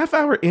like a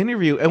half-hour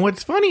interview. And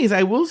what's funny is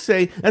I will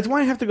say, that's why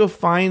I have to go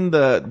find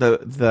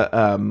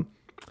the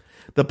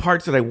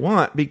parts that I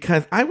want,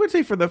 because I would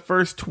say for the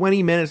first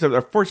 20 minutes of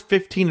the first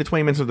 15 to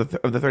 20 minutes of the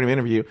 30-minute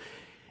interview,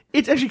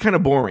 it's actually kind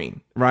of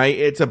boring, right?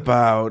 It's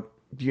about,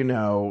 you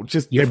know,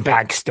 just your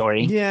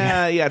backstory.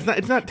 Yeah.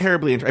 It's not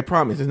terribly interesting. I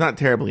promise, it's not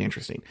terribly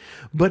interesting.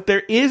 But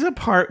there is a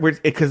part where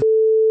because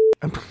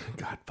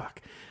God,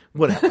 fuck,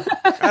 whatever.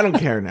 I don't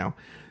care now.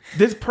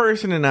 This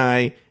person and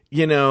I,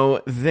 you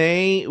know,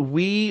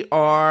 we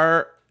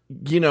are,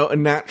 you know,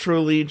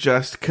 naturally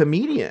just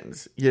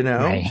comedians, you know,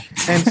 right.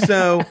 And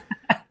so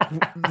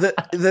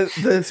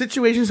the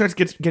situation starts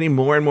getting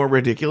more and more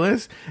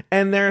ridiculous,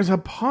 and there's a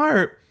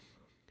part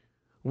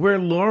where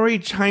Lori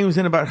chimes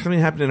in about something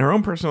that happened in her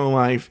own personal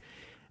life,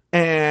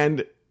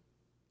 and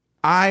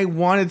I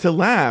wanted to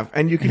laugh,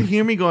 and you can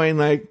hear me going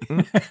like,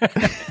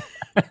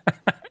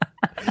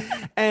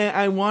 and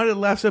I wanted to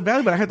laugh so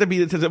badly, but I had to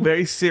be, it's a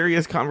very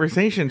serious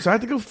conversation, so I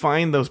had to go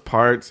find those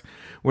parts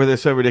where they're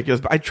so ridiculous.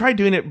 But I tried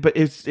doing it, but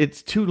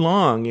it's too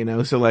long, you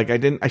know, so like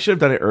I should have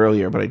done it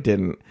earlier, but I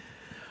didn't.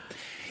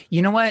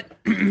 You know what?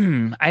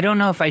 I don't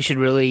know if I should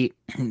really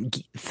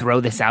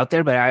throw this out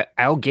there, but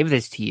I'll give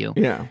this to you.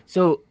 Yeah.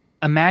 So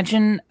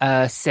imagine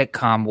a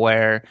sitcom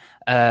where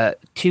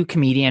two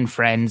comedian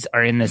friends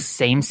are in the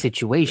same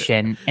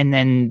situation, and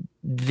then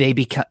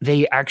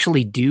they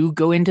actually do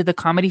go into the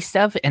comedy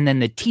stuff, and then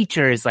the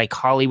teacher is like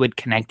Hollywood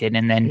connected,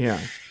 and then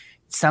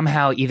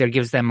somehow either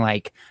gives them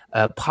like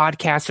a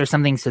podcast or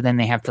something, so then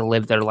they have to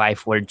live their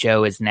life where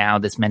Joe is now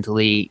this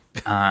mentally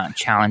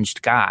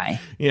challenged guy.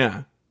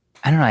 Yeah.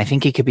 I don't know. I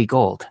think it could be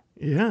gold.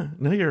 Yeah.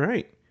 No, you're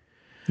right.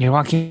 You're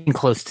walking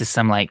close to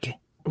some like...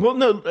 Well,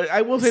 no,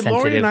 I will say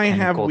Lori and I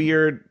have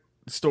weird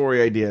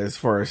story ideas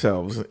for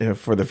ourselves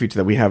for the future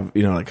that we have,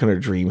 you know, like kind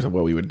of dreams of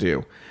what we would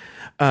do.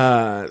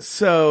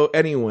 So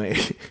anyway,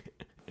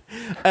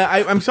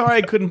 I'm sorry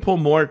I couldn't pull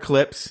more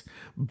clips,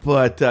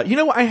 but you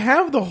know what? I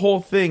have the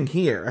whole thing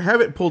here. I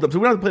have it pulled up, so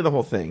we don't have to play the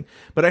whole thing.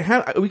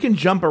 But we can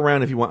jump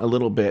around if you want a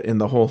little bit in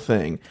the whole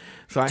thing.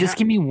 So just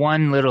give me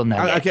one little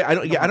nugget. Okay,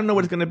 I don't know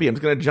what it's going to be. I'm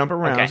just going to jump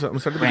around. Okay. So I'm going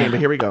to start at the beginning, but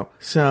here we go.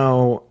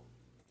 So,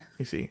 let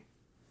me see.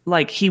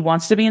 Like he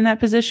wants to be in that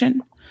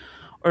position,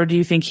 or do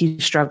you think he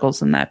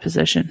struggles in that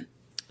position?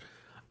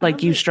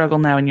 Like you struggle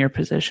now in your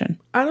position.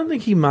 I don't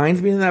think he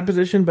minds being in that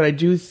position, but I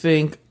do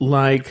think,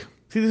 like,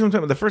 see, this is what I'm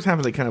talking about. The first half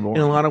is like kind of boring.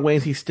 In a lot of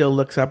ways, he still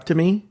looks up to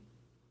me.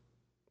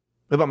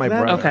 What about my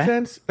brother? Okay.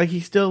 Sense? Like,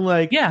 he's still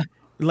like, Yeah.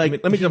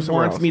 Like, let me jump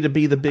somewhere else. Wants me to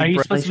be the big. Are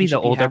you supposed to be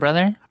the older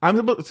brother?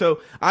 So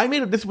I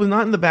made up. This was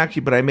not in the back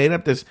sheet, but I made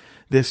up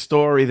this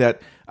story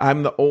that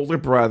I'm the older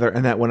brother,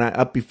 and that when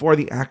before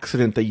the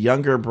accident, the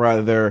younger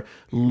brother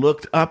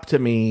looked up to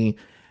me.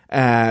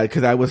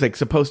 Because I was like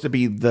supposed to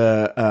be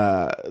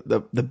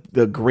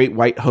the great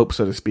white hope,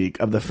 so to speak,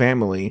 of the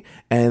family,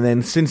 and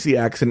then since the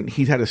accident,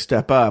 he's had to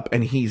step up,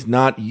 and he's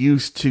not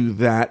used to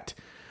that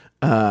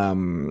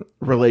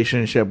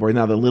relationship where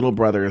now the little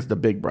brother is the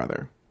big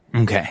brother.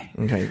 Okay.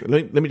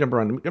 Let me jump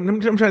around.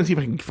 I'm trying to see if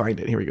I can find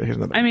it. Here we go. Here's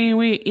another. I mean,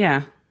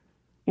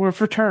 we're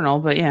fraternal,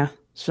 but yeah.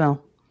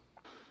 So,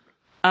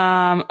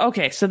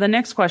 okay. So the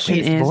next question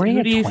is,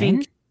 who do you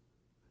think?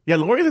 Yeah,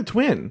 Lori's a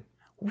twin.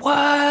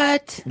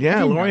 What?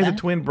 Yeah, Lori's a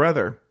twin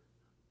brother.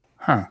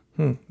 Huh.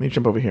 Let me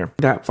jump over here.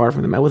 That far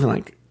from them. I wasn't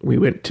like, we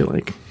went to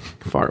like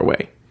far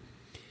away.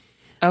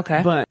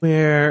 Okay. But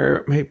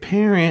where my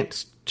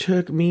parents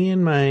took me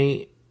and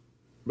my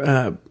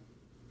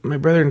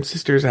brother and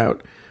sisters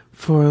out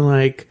for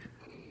like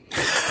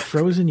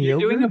frozen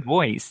yogurt. Doing a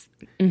voice.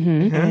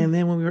 Mm-hmm. And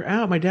then when we were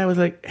out, my dad was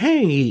like,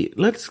 hey,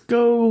 let's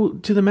go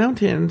to the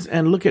mountains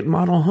and look at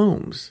model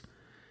homes.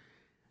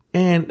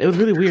 And it was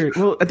really weird.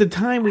 Well, at the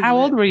time, how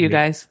old were you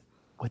guys?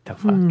 What the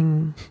fuck?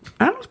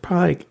 I was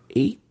probably like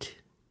 8.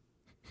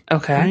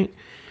 Okay. Right?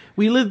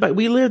 We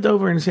lived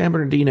over in San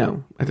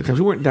Bernardino at the time.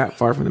 We weren't that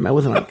far from them. I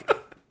wasn't like.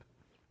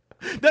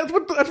 That's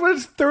what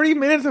it's 30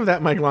 minutes of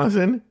that, Mike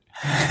Lawson.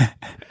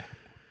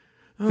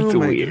 Oh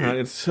my God,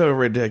 it's so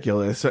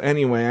ridiculous. So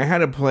anyway, I had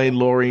to play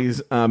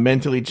Lori's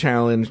mentally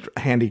challenged,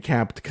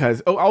 handicapped because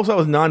also I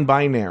was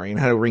non-binary and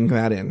had to ring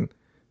that in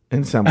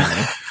some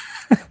way.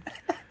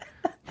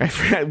 I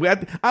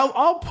forgot.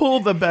 I'll pull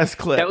the best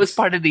clip. That was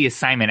part of the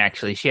assignment,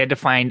 actually. She had to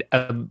find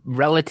a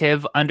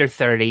relative under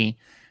 30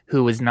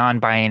 who was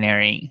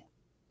non-binary,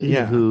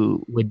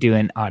 who would do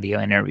an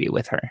audio interview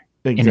with her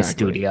in a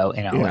studio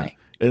in LA. Yeah,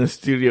 in a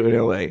studio in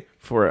LA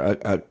for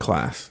a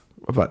class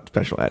about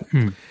special ed.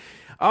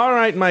 All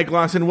right, Mike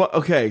Lawson. Well,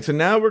 okay, so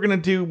now we're gonna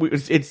do.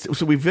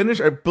 So we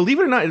finished. Believe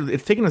it or not,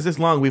 it's taken us this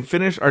long. We've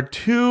finished our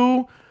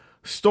 2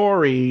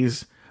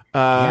 stories.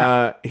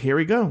 Here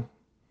we go.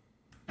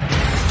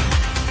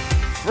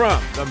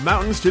 From the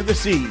mountains to the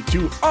sea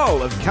to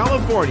all of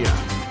California,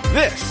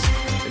 this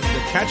is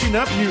the Catching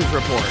Up News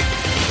Report.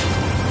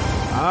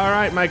 All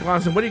right, Mike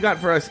Lawson, what do you got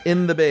for us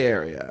in the Bay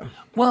Area?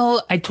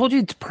 Well, I told you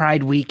it's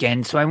Pride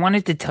weekend, so I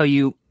wanted to tell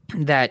you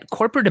that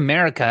corporate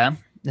America,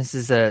 this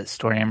is a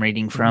story I'm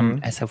reading from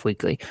SF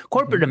Weekly.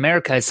 Corporate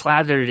America has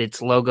slathered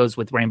its logos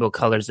with rainbow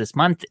colors this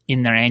month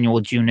in their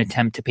annual June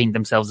attempt to paint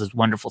themselves as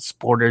wonderful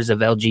supporters of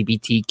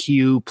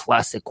LGBTQ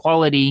plus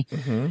equality.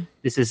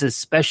 This is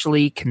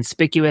especially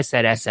conspicuous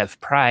at SF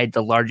Pride,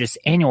 the largest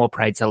annual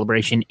Pride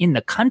celebration in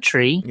the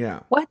country. Yeah.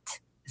 What?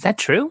 Is that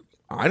true?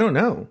 I don't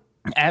know.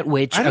 At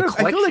which I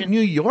feel like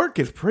New York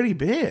is pretty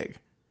big.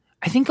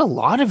 I think a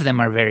lot of them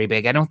are very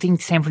big. I don't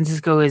think San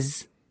Francisco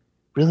is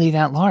really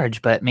that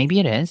large, but maybe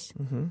it is.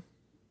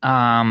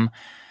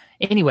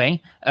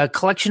 Anyway, a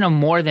collection of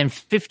more than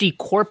 50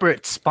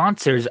 corporate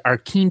sponsors are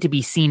keen to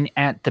be seen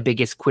at the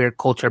biggest queer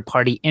culture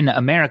party in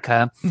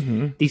America.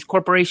 These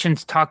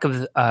corporations talk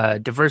of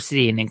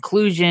diversity and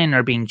inclusion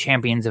or being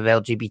champions of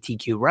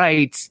LGBTQ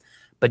rights,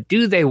 but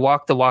do they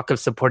walk the walk of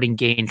supporting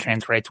gay and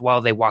trans rights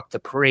while they walk the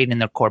parade in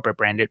their corporate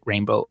branded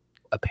rainbow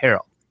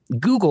apparel?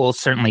 Google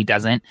certainly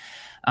doesn't.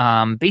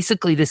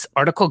 Basically, this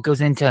article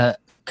goes into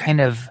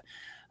kind of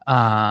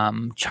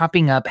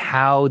chopping up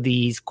how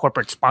these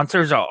corporate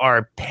sponsors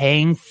are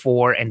paying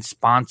for and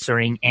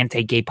sponsoring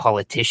anti-gay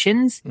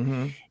politicians.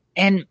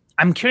 And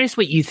I'm curious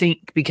what you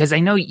think, because I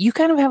know you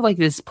kind of have like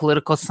this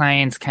political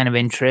science kind of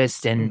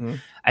interest, and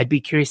I'd be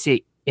curious,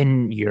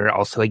 and you're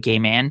also a gay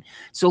man.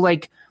 So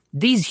like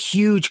these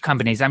huge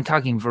companies, I'm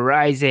talking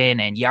Verizon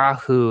and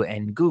Yahoo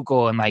and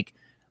Google, and like,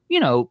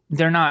 you know,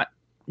 they're not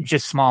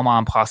just small mom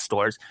and pop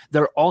stores.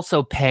 They're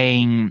also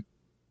paying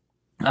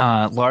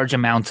large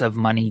amounts of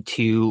money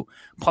to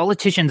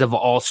politicians of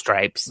all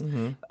stripes.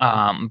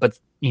 But,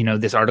 you know,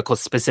 this article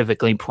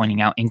specifically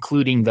pointing out,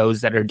 including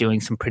those that are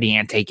doing some pretty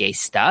anti-gay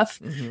stuff.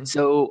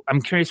 So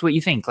I'm curious what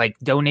you think, like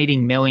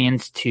donating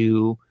millions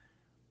to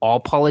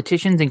all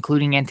politicians,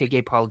 including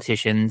anti-gay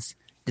politicians.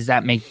 Does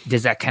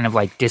that kind of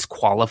like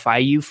disqualify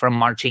you from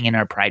marching in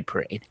our Pride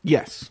parade?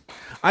 Yes.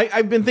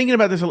 I've been thinking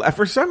about this a lot.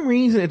 For some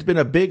reason, it's been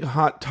a big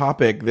hot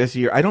topic this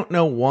year. I don't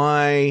know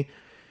why.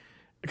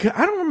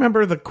 I don't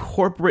remember the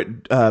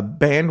corporate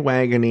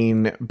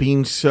bandwagoning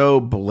being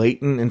so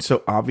blatant and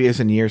so obvious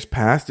in years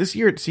past. This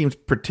year it seems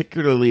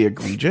particularly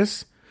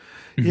egregious,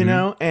 you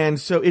know? And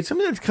so it's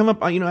something that's come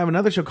up. I have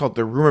another show called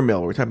The Rumor Mill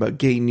where we talk about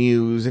gay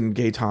news and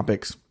gay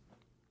topics.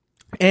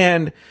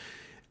 And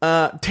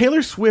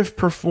Taylor Swift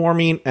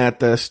performing at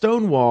the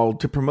Stonewall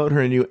to promote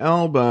her new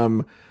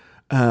album.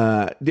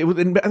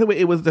 And by the way,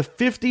 it was the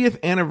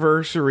 50th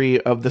anniversary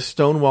of the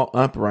Stonewall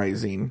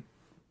Uprising.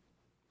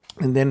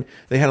 And then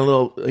they had a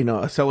little,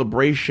 a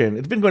celebration.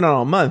 It's been going on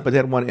all month, but they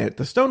had one at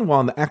the Stonewall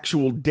on the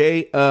actual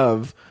day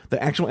of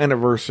the actual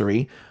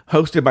anniversary,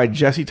 hosted by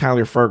Jesse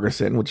Tyler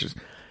Ferguson, which is,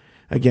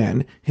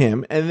 again,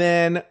 him. And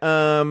then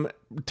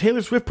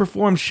Taylor Swift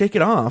performed Shake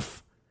It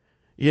Off,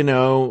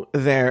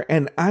 there.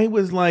 And I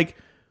was like,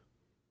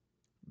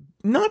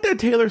 not that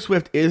Taylor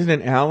Swift isn't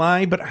an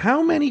ally, but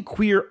how many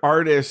queer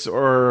artists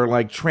or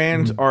like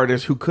trans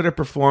artists who could have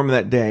performed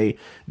that day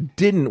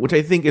didn't, which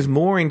I think is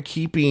more in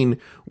keeping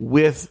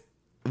with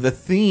the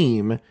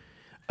theme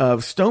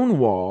of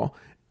Stonewall.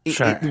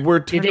 Sure.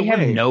 Did they have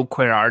no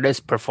queer artists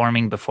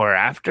performing before or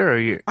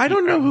after? I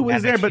don't know who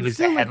was there, but she was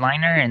the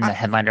headliner, and the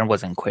headliner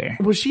wasn't queer.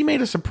 Well, she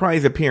made a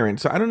surprise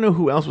appearance, so I don't know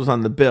who else was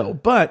on the bill,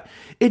 but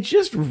it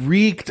just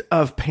reeked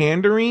of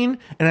pandering,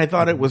 and I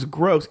thought it was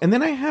gross. And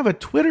then I have a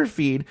Twitter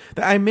feed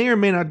that I may or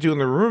may not do in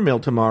the Rumor Mill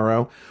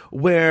tomorrow,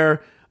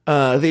 where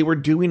they were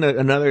doing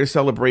another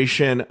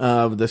celebration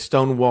of the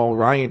Stonewall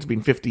riots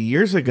being 50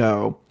 years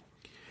ago,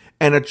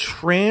 and a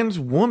trans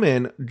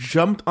woman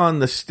jumped on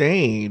the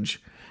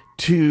stage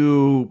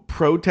to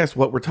protest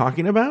what we're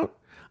talking about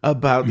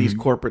these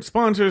corporate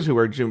sponsors who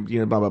are,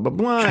 blah, blah, blah,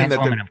 blah. Trans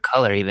woman of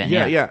color even.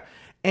 Yeah.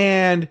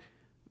 And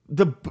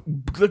the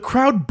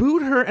crowd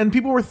booed her, and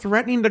people were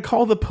threatening to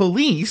call the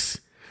police,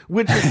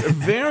 which is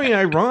very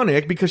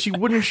ironic because she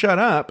wouldn't shut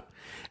up.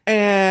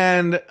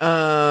 And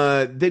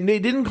they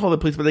didn't call the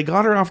police, but they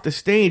got her off the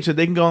stage so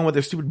they can go on with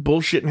their stupid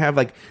bullshit and have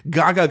like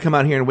Gaga come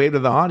out here and wave to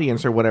the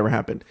audience or whatever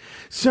happened.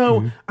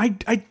 So I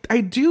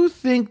do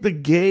think the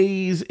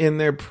gays in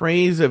their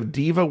praise of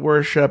diva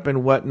worship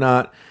and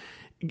whatnot,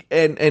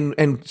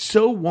 and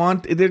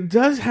so it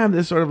does have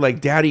this sort of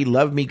like daddy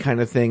love me kind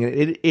of thing.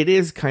 It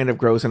is kind of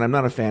gross, and I'm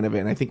not a fan of it.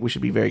 And I think we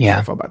should be very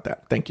careful about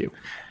that. Thank you.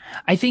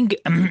 I think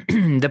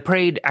the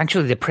parade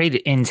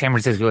in San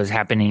Francisco is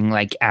happening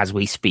like as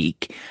we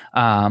speak.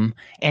 And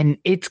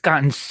it's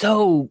gotten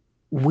so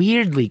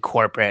weirdly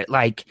corporate.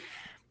 Like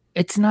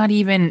it's not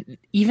even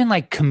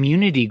like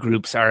community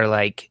groups are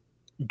like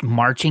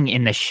marching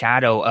in the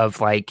shadow of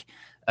like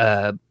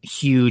a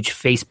huge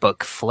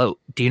Facebook float.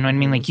 Do you know what I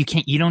mean? Like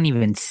you don't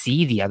even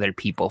see the other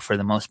people for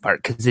the most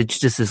part, because it's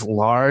just this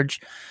large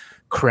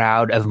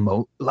crowd of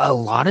a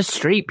lot of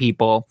straight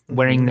people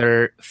wearing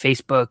their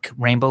Facebook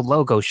rainbow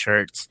logo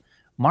shirts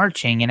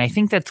marching. And I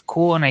think that's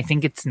cool. And I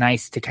think it's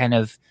nice to kind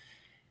of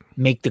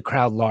make the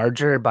crowd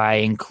larger by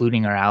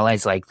including our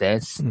allies like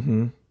this.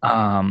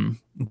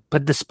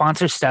 But the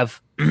sponsor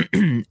stuff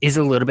is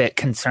a little bit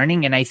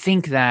concerning. And I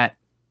think that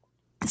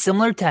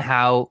similar to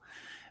how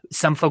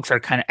some folks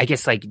are kind of, I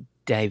guess, like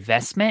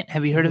divestment.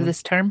 Have you heard of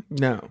this term?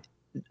 No.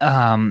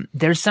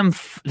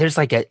 There's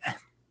like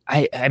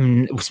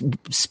I'm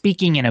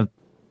speaking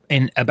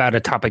about a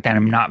topic that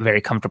I'm not very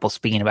comfortable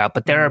speaking about,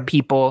 but there are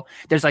people,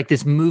 there's like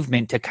this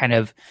movement to kind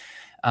of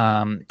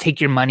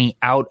take your money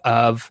out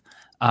of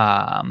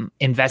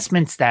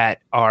investments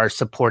that are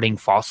supporting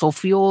fossil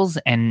fuels.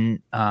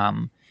 And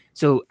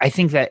so I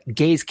think that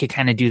gays could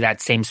kind of do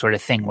that same sort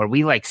of thing where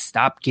we like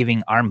stop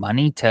giving our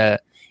money to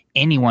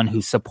anyone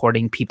who's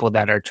supporting people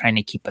that are trying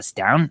to keep us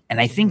down. And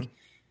I think,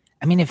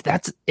 I mean, if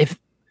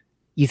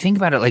you think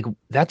about it, like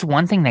that's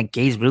one thing that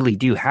gays really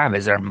do have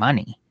is our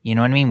money. You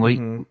know what I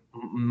mean?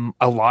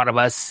 A lot of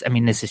us, I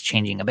mean, this is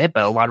changing a bit,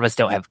 but a lot of us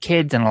don't have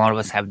kids and a lot of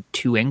us have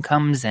two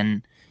incomes.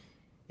 And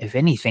if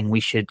anything, we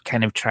should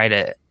kind of try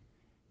to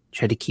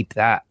keep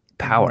that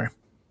power.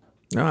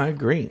 No, I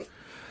agree.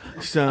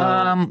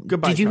 So,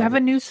 goodbye. Did you have a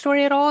news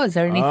story at all? Is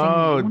there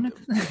anything?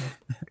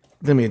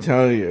 Let me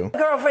tell you.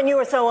 Girlfriend, you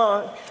were so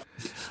on.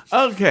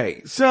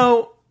 Okay,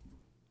 so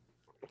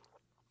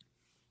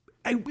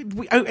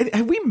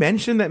have we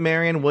mentioned that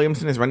Marianne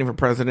Williamson is running for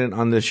president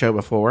on this show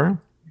before?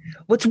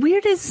 What's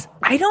weird is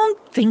I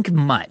don't think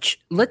much.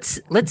 Let's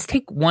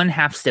take one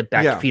half step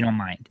back if you don't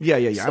mind. Yeah.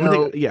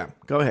 So,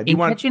 go ahead.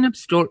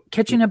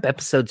 Catching up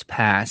episodes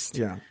past.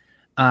 Yeah.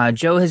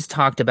 Joe has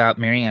talked about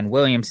Marianne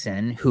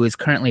Williamson, who is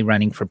currently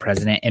running for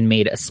president and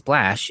made a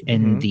splash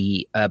in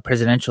the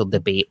presidential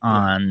debate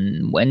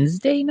on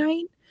Wednesday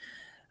night,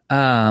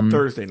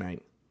 Thursday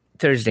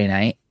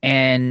night,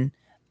 and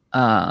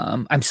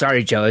I'm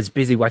sorry, Joe. I was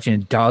busy watching a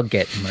dog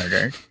get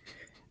murdered.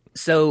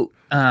 So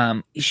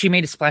she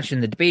made a splash in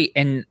the debate,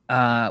 and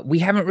we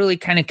haven't really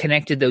kind of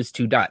connected those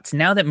two dots.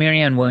 Now that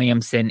Marianne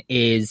Williamson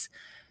has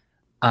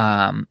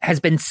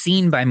been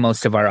seen by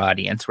most of our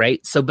audience,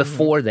 right? So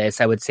before this,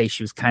 I would say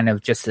she was kind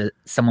of just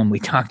someone we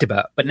talked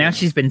about, but now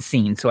she's been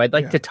seen. So I'd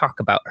like to talk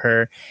about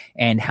her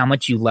and how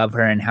much you love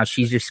her and how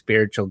she's your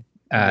spiritual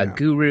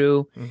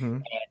guru,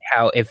 and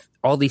how if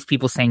all these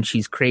people saying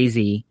she's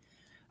crazy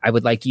I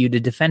would like you to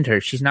defend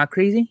her. She's not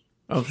crazy.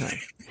 Okay,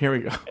 here we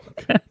go.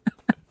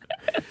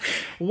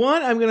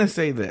 One, I'm going to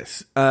say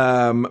this.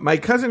 My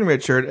cousin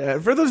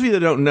Richard, for those of you that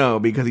don't know,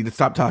 because he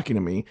stopped talking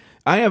to me,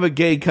 I have a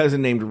gay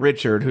cousin named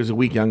Richard who's a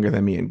week younger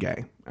than me and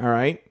gay. All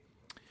right?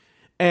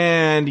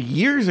 And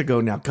years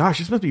ago now, gosh,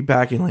 this must be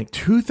back in like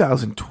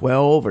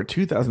 2012 or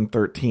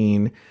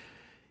 2013.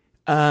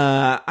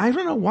 I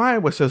don't know why I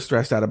was so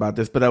stressed out about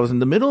this, but I was in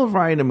the middle of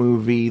writing a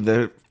movie.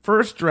 The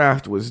first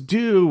draft was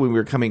due when we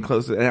were coming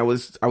close, and I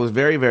was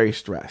very, very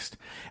stressed.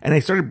 And I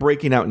started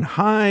breaking out in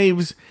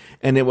hives,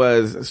 and it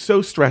was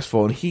so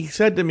stressful. And he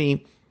said to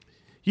me,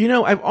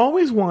 I've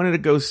always wanted to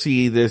go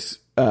see this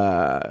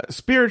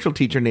spiritual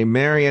teacher named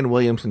Marianne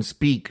Williamson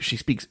speak. She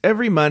speaks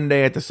every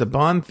Monday at the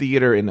Saban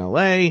Theater in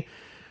LA.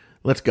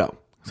 Let's go.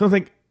 So I was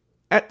like,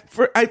 I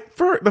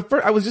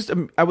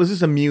was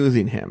just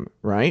amusing him,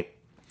 right?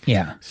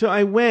 Yeah. So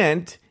I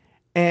went,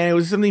 and it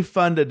was something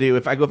fun to do.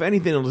 If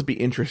anything, it'll just be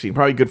interesting.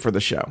 Probably good for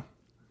the show.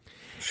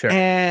 Sure.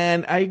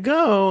 And I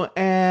go,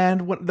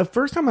 and the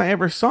first time I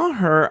ever saw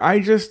her, I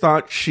just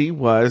thought she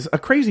was a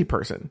crazy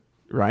person,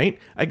 right?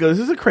 I go, this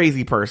is a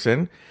crazy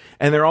person,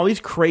 and there are all these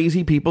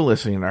crazy people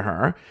listening to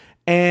her,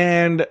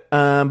 and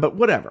but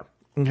whatever,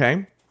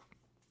 okay?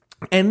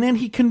 And then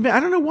I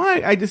don't know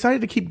why, I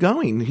decided to keep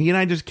going. He and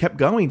I just kept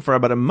going for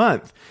about a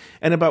month.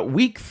 And about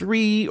week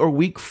 3 or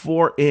week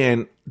 4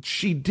 in,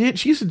 she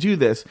used to do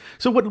this.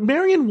 So what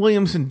Marianne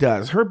Williamson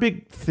does, her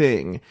big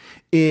thing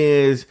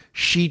is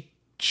she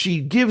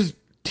gives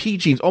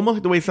teachings, almost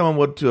like the way someone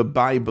would to a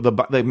Bible,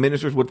 the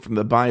ministers would from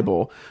the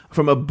Bible,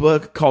 from a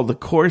book called The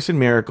Course in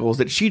Miracles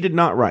that she did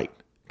not write,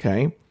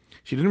 okay?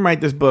 She didn't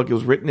write this book. It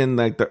was written in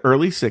like the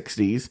early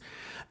 60s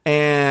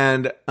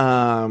and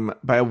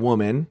by a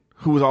woman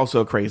who was also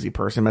a crazy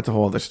person. That's a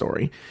whole other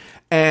story.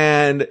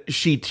 And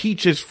she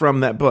teaches from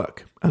that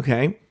book,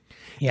 okay?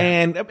 Yeah.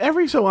 And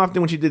every so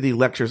often when she did these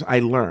lectures, I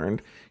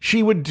learned,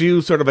 she would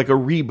do sort of like a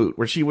reboot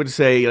where she would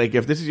say, like,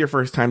 if this is your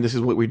first time, this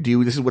is what we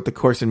do. This is what the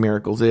Course in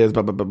Miracles is,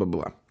 blah, blah, blah, blah,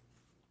 blah.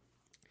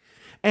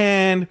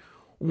 And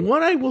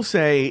what I will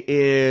say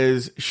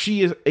is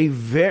she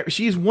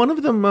is one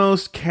of the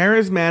most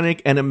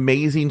charismatic and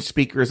amazing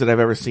speakers that I've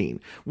ever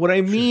seen. What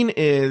I mean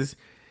is,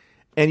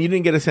 and you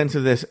didn't get a sense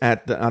of this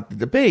at the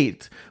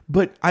debate,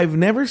 but I've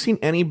never seen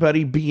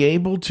anybody be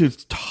able to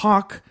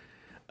talk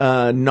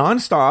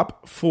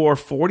nonstop for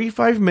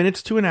 45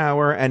 minutes to an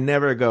hour and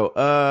never go,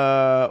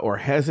 or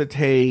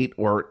hesitate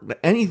or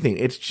anything.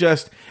 It's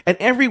just, and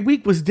every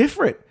week was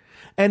different.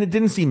 And it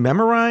didn't seem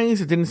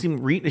memorized. It didn't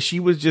seem she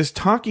was just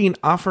talking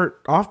off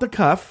the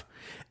cuff,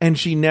 and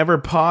she never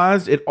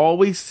paused. It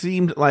always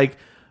seemed like,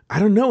 I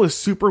don't know, it was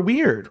super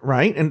weird,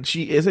 right? And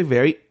she is a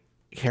very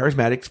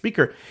charismatic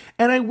speaker.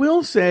 And I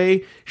will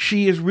say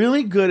she is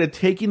really good at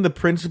taking the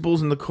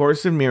principles in the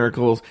Course in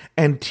Miracles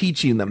and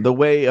teaching them the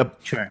way a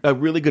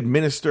really good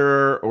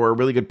minister or a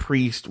really good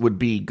priest would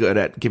be good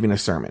at giving a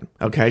sermon.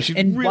 Okay. She's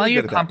and really while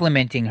you're good at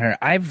complimenting her,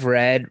 I've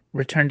read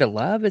Return to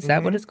Love. Is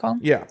that what it's called?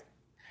 Yeah.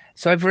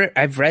 So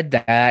I've read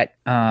that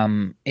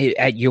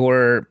at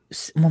your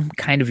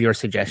kind of your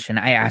suggestion.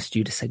 I asked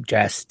you to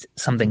suggest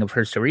something of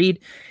hers to read,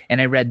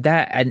 and I read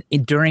that and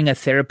during a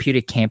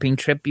therapeutic camping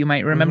trip. You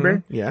might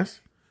remember, yes,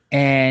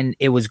 and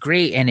it was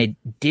great, and it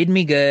did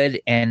me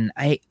good. And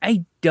I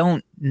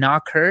don't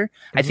knock her.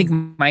 I think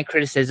my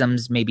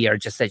criticisms maybe are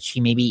just that she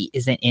maybe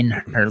isn't in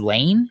her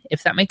lane,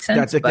 if that makes sense.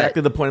 That's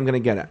exactly the point I'm going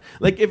to get at.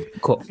 Like,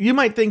 you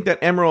might think that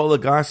Emerald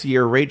Lagasse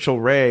or Rachel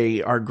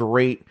Ray are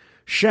great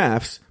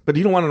chefs, but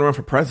you don't want to run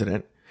for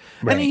president.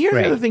 Right, and here's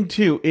the other thing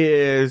too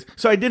is,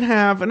 so I did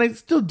have, and I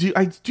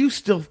do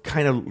still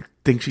kind of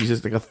think she's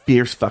just like a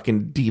fierce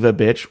fucking diva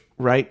bitch,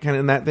 right? Kind of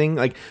in that thing,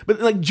 like, but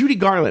like Judy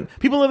Garland,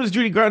 people love this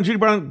Judy Garland. Judy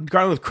Garland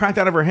was cracked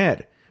out of her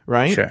head,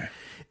 right? Sure.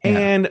 Yeah.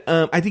 And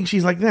I think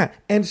she's like that.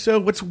 And so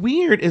what's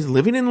weird is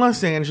living in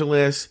Los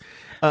Angeles.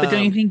 But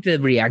don't you think the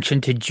reaction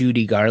to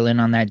Judy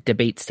Garland on that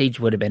debate stage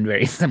would have been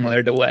very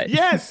similar to what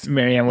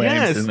Marianne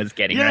Williamson was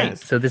getting, right?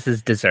 So this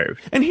is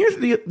deserved. And here's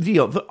the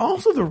deal.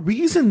 Also, the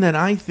reason that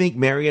I think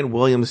Marianne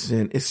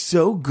Williamson is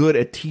so good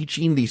at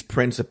teaching these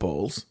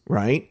principles,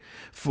 right,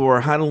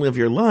 for how to live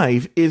your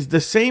life is the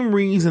same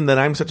reason that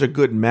I'm such a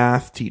good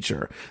math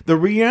teacher. The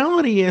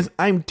reality is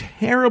I'm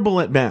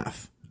terrible at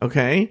math.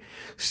 Okay.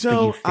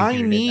 So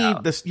I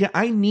need this. Yeah.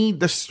 I need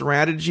the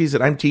strategies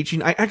that I'm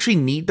teaching. I actually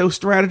need those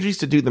strategies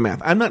to do the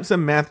math. I'm not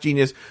some math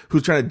genius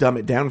who's trying to dumb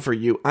it down for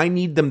you. I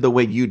need them the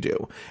way you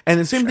do. And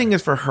the same thing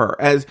is for her.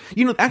 As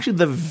you know, actually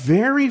the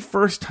very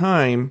first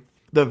time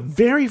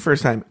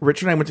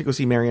Richard and I went to go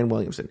see Marianne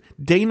Williamson,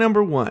 day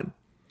number 1,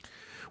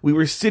 we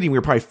were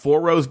probably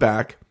 4 rows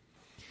back,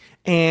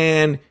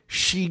 and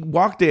she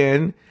walked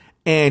in.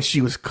 And she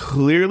was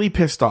clearly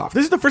pissed off.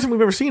 This is the first time we've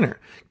ever seen her.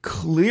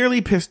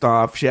 Clearly pissed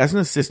off. She has an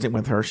assistant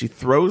with her. She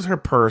throws her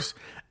purse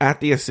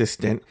at the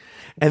assistant.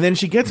 And then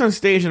she gets on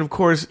stage. And of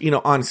course,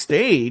 on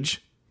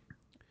stage,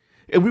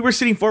 we were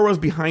sitting 4 rows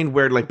behind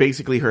where, like,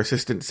 basically her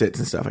assistant sits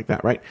and stuff like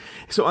that, right?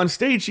 So on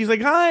stage, she's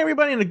like, hi,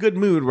 everybody, in a good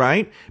mood,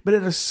 right? But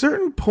at a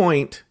certain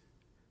point,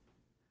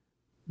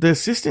 the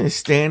assistant is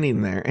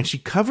standing there and she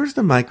covers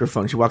the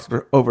microphone. She walks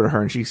over to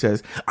her and she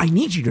says, I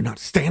need you to not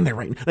stand there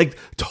right now. Like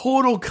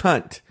total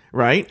cunt,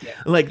 right? Yeah.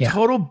 Like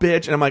total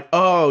bitch. And I'm like,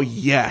 oh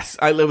yes.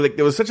 I live like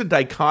there was such a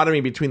dichotomy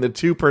between the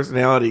two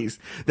personalities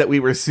that we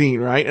were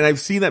seeing, right? And I've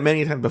seen that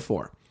many times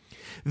before.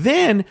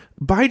 Then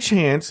by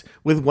chance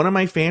with one of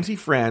my fancy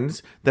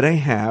friends that I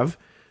have,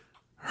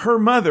 her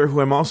mother,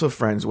 who I'm also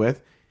friends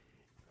with,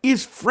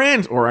 is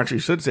friends, or actually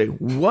should say,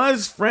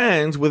 was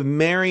friends with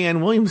Marianne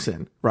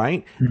Williamson,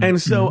 right? Mm-hmm.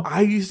 And so I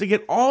used to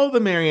get all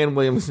the Marianne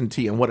Williamson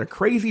tea and what a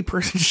crazy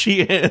person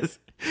she is.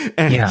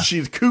 And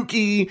she's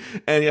kooky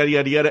and yada,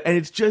 yada, yada. And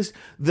it's just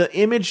the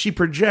image she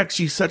projects.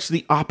 She's such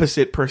the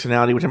opposite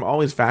personality, which I'm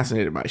always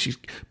fascinated by. She's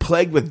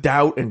plagued with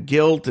doubt and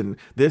guilt and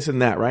this and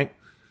that, right?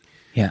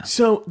 Yeah.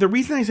 So the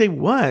reason I say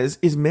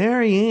is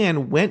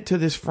Marianne went to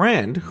this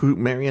friend who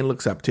Marianne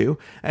looks up to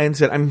and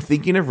said, I'm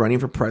thinking of running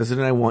for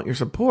president. I want your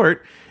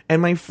support.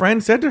 And my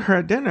friend said to her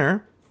at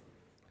dinner,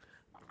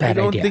 bad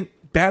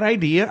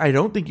idea. I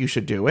don't think you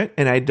should do it.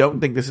 And I don't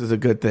think this is a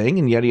good thing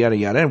and yada, yada,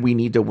 yada. And we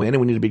need to win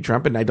and we need to beat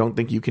Trump. And I don't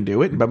think you can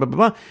do it. And blah, blah,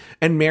 blah, blah.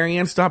 And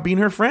Marianne stopped being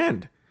her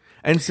friend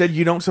and said,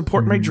 you don't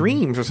support my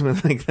dreams or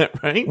something like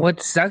that. Right.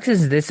 What sucks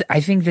is this.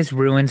 I think this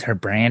ruins her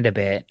brand a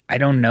bit. I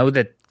don't know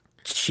that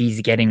she's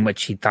getting what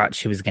she thought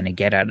she was going to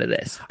get out of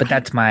this, but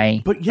that's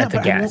a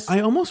guess. I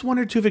almost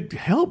wondered too if it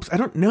helps. I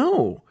don't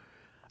know.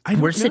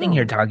 We're sitting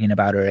here talking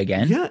about her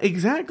again. Yeah,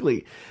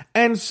 exactly.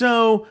 And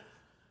so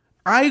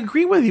I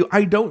agree with you.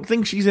 I don't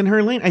think she's in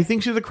her lane. I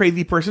think she's a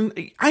crazy person.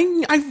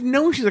 I've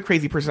known she's a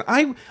crazy person.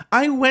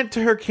 I went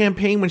to her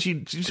campaign when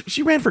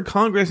she ran for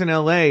Congress in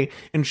LA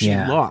and she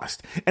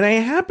lost. And I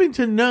happen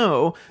to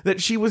know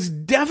that she was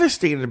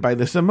devastated by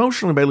this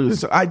emotionally by losing.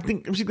 So I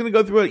think she's going to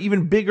go through an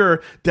even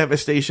bigger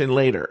devastation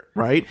later,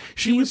 right?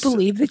 Do you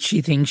believe that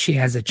she thinks she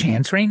has a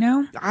chance right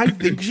now? I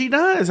think she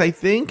does. I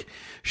think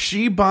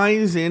she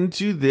buys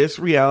into this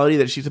reality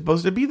that she's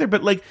supposed to be there.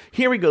 But like,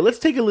 here we go. Let's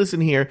take a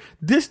listen here.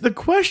 The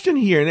question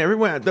here, and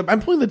everyone,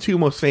 I'm pulling the two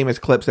most famous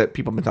clips that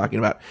people have been talking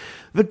about.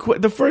 The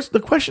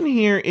question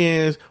here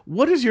is,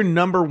 what is your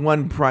number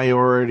one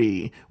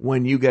priority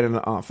when you get in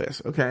the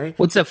office? Okay.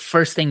 What's the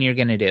first thing you're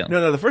going to do?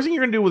 No. The first thing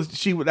you're going to do was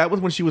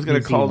when she was going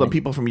to call the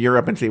people from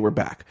Europe and say we're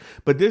back.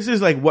 But this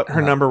is like what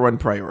her number one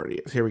priority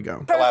is. Here we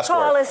go. First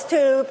call is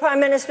to Prime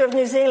Minister of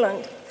New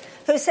Zealand,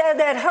 who said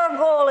that her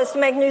goal is to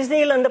make New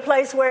Zealand the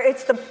place where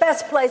it's the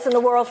best place in the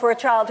world for a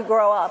child to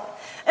grow up.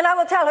 And I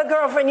will tell her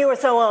girlfriend you were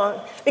so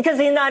on, because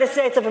the United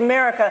States of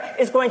America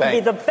is going to be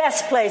the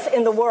best place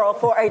in the world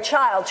for a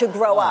child to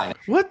grow up.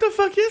 What the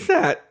fuck is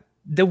that?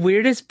 The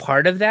weirdest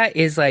part of that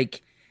is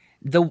like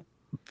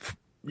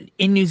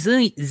in New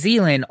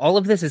Zealand, all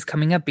of this is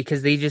coming up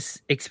because they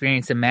just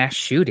experienced a mass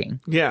shooting.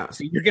 Yeah.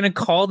 So you're going to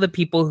call the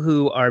people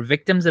who are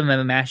victims of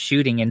a mass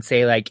shooting and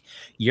say like,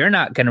 you're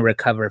not going to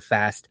recover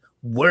fast.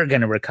 We're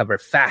going to recover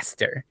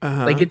faster.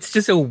 Uh-huh. Like, it's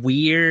just a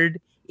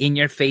weird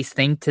in-your-face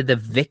thing to the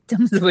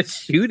victims of a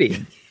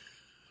shooting.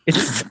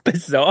 It's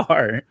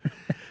bizarre.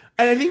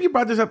 And I think you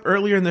brought this up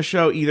earlier in the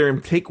show, either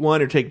in take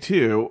one or take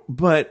two,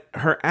 but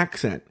her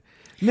accent.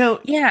 Now,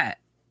 yeah,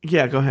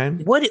 go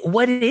ahead.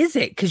 What is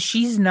it? Because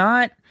she's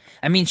not.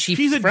 I mean,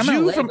 she's a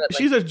Jew LA,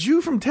 she's a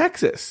Jew from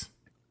Texas.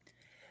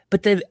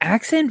 But the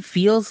accent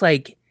feels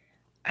like,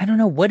 I don't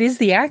know, what is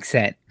the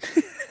accent?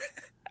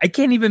 I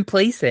can't even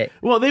place it.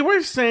 Well, they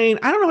were saying,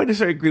 I don't know if I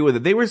necessarily agree with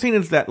it. They were saying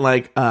it's that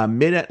like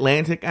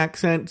mid-Atlantic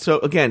accent. So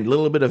again, a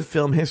little bit of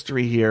film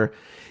history here.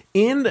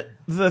 In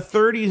the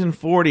 30s and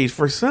 40s,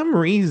 for some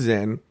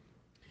reason,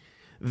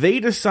 they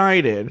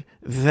decided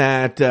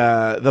that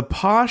the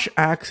posh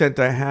accent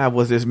I have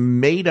was this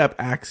made-up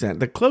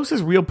accent. The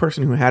closest real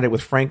person who had it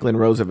was Franklin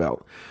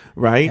Roosevelt,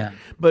 right? Yeah.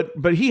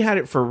 But he had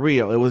it for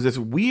real. It was this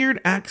weird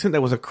accent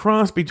that was a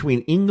cross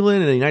between England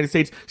and the United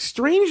States.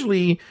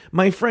 Strangely,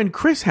 my friend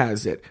Chris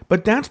has it,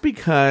 but that's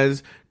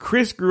because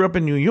Chris grew up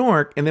in New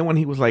York, and then when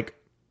he was like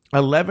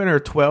 11 or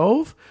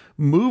 12,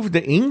 moved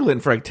to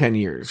England for like 10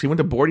 years. He went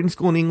to boarding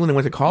school in England and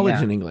went to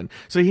college in England.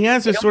 So he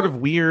has this sort of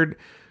weird...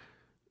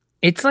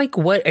 It's like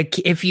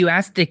if you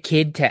asked a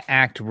kid to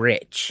act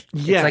rich.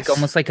 Yes. It's like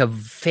almost like a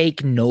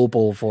fake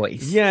noble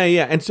voice.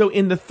 Yeah. And so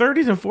in the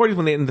 30s and 40s,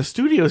 when they in the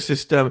studio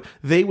system,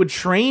 they would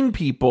train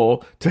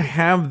people to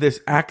have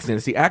this accent.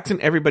 It's the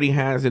accent everybody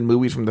has in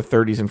movies from the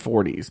 30s and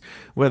 40s,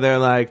 where they're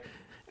like,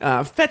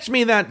 fetch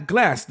me that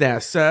glass there,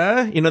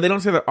 sir. You know, they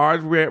don't say the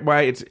R's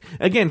why it's...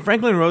 Again,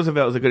 Franklin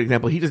Roosevelt is a good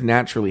example. He just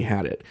naturally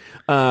had it.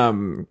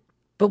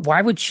 But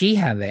why would she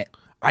have it?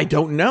 I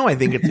don't know. I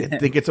think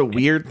it's a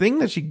weird thing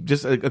that she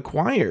just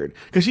acquired.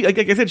 Because she, like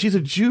I said, she's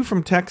a Jew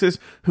from Texas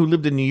who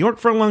lived in New York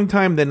for a long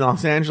time, then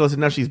Los Angeles,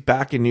 and now she's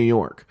back in New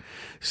York.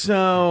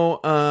 So,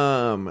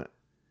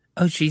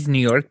 oh, she's New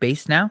York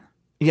based now?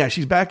 Yeah,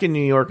 she's back in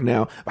New York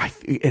now.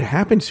 It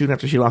happened soon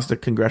after she lost the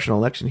congressional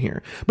election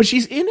here. But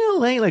she's in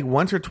LA like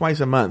once or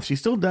twice a month. She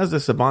still does the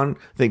Saban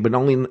thing, but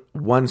only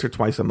once or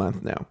twice a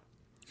month now.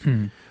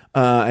 And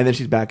then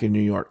she's back in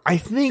New York. I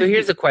think. So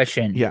here's a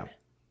question. Yeah.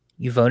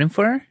 You voting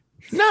for her?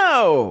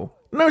 No.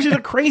 No, she's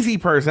a crazy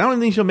person. I don't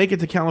think she'll make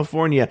it to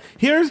California.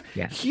 Here's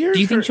Do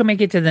you think she'll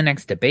make it to the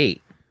next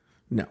debate?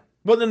 No.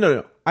 Well,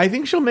 no. I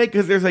think she'll make,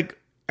 because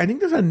I think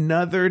there's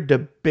another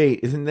debate,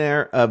 isn't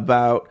there,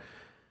 about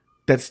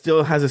that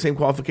still has the same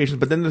qualifications,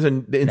 but then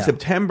in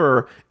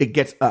September it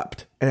gets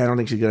upped, and I don't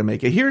think she's going to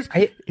make it.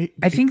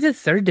 I think the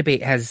third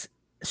debate has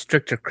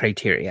stricter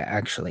criteria.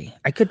 Actually,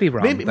 I could be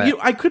wrong. Maybe but...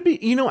 I could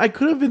be. I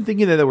could have been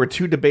thinking that there were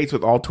 2 debates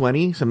with all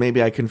 20, so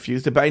maybe I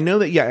confused it. But I know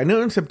that. Yeah, I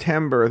know in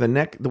September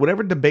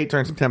whatever debates are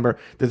in September,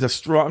 there's a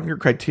stronger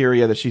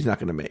criteria that she's not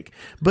going to make.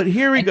 But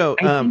here we go.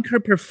 I think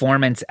her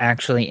performance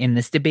actually in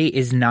this debate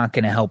is not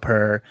going to help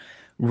her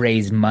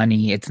raise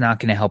money. It's not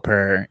going to help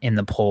her in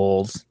the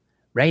polls,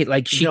 right?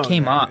 Like she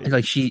came off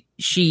like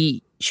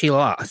she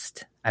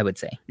lost. I would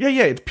say. Yeah,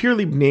 it's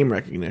purely name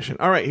recognition.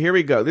 All right, here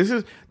we go. This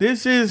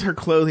is her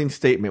closing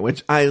statement,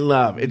 which I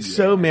love. It's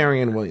so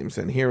Marianne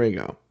Williamson. Here we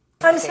go.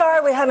 I'm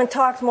sorry we haven't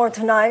talked more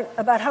tonight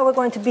about how we're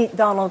going to beat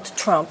Donald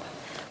Trump.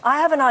 I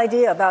have an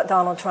idea about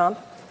Donald Trump.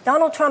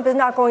 Donald Trump is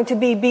not going to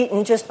be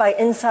beaten just by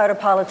insider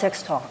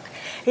politics talk.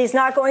 He's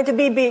not going to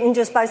be beaten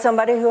just by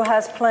somebody who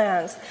has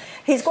plans.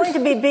 He's going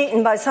to be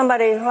beaten by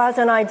somebody who has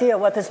an idea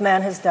what this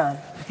man has done.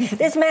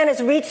 This man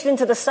has reached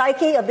into the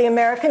psyche of the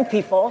American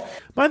people.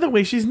 By the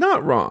way, she's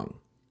not wrong.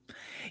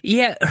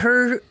 Yeah,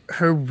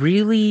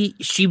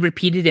 she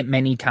repeated it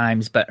many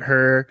times, but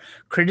her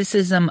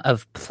criticism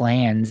of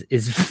plans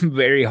is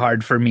very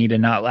hard for me to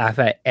not laugh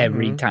at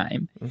every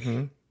time.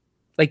 Mm-hmm.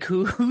 Like,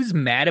 who's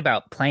mad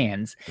about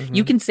plans? Mm-hmm.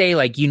 You can say,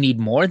 like, you need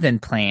more than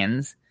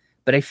plans,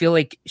 but I feel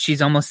like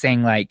she's almost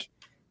saying, like,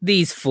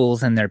 these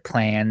fools and their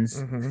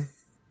plans. Mm-hmm.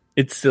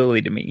 It's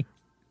silly to me.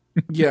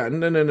 Yeah,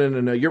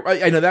 no. You're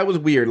right. I know that was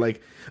weird. Like,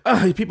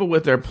 people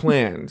with their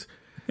plans.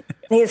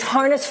 He has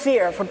harnessed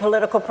fear for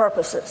political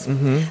purposes.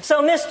 Mm-hmm.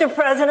 So, Mr.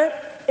 President,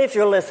 if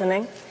you're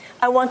listening,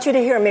 I want you to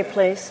hear me,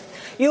 please.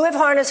 You have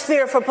harnessed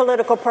fear for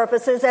political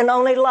purposes, and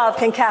only love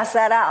can cast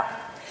that out.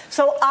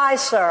 So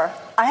sir,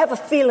 I have a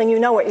feeling you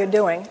know what you're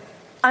doing.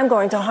 I'm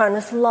going to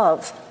harness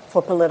love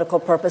for political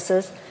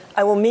purposes.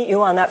 I will meet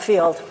you on that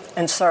field,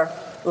 and, sir,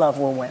 love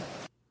will win.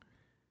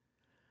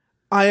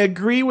 I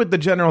agree with the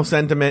general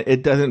sentiment.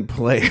 It doesn't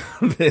play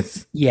on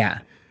this. Yeah.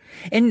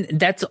 And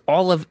that's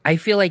I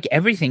feel like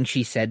everything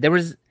she said. There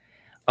was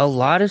a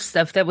lot of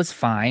stuff that was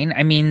fine.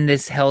 I mean,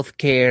 this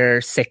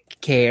healthcare, sick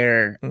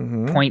care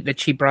point that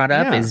she brought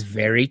up is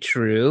very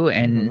true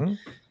and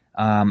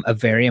a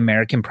very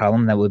American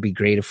problem that would be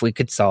great if we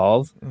could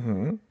solve.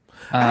 Mm-hmm.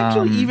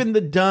 Actually, even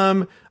the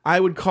dumb, I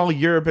would call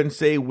Europe and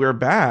say we're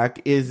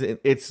back,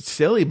 it's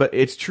silly, but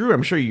it's true.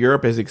 I'm sure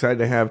Europe is excited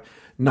to have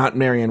not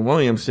Marianne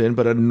Williamson,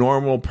 but a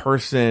normal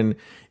person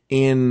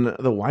in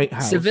the White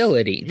House.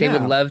 Civility. They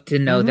would love to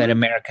know that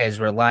America is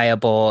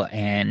reliable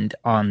and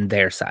on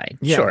their side.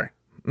 Yeah. Sure.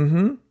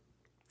 Mm-hmm.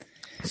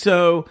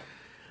 So,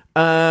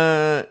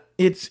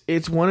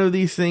 it's one of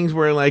these things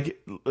where, like,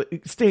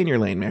 stay in your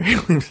lane, Marianne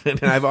Williamson.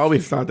 And I've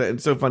always thought that.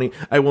 It's so funny.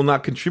 I will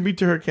not contribute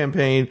to her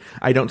campaign.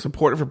 I don't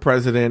support her for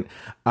president.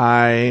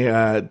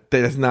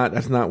 That's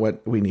not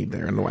what we need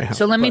there in the White House.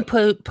 So let me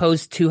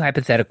pose 2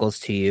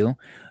 hypotheticals to you.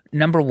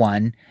 Number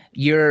one,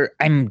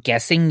 I'm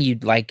guessing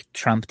you'd like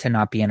Trump to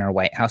not be in our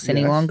White House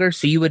any longer.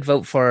 So you would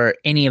vote for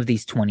any of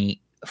these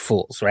 20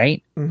 fools,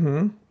 right?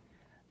 Mm-hmm.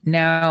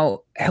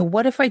 Now,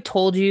 what if I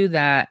told you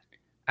that,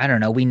 I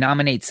don't know, we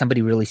nominate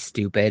somebody really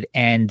stupid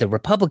and the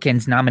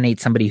Republicans nominate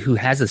somebody who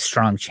has a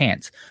strong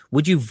chance?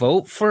 Would you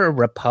vote for a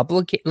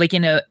Republican, like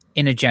in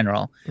a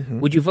general,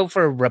 would you vote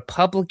for a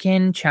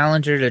Republican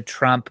challenger to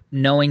Trump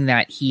knowing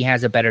that he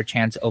has a better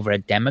chance over a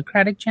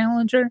Democratic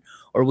challenger?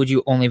 Or would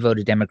you only vote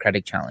a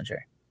Democratic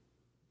challenger?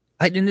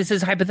 And this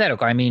is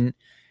hypothetical. I mean,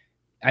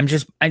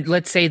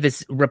 let's say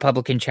this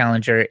Republican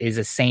challenger is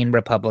a sane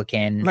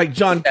Republican. Like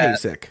John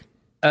Kasich.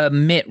 A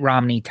Mitt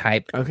Romney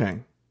type. Okay.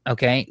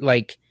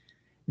 Like,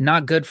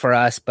 not good for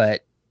us,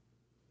 but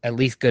at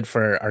least good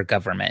for our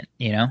government,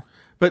 you know?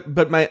 But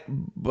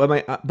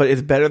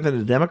it's better than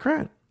a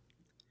Democrat?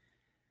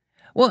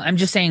 Well, I'm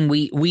just saying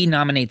we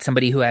nominate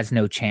somebody who has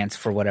no chance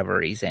for whatever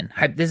reason.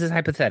 This is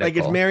hypothetical. Like,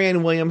 it's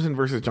Marianne Williamson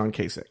versus John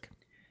Kasich.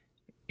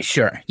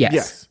 Sure.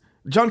 Yes.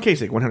 John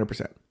Kasich,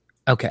 100%.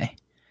 Okay.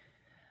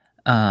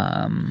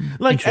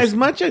 Like, as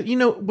much as,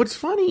 what's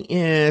funny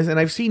is, and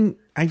I've seen,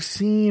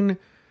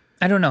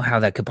 I don't know how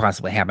that could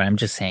possibly happen. I'm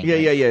just saying.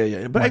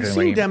 Yeah. But I've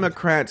seen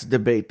Democrats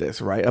debate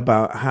this, right?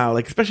 About how,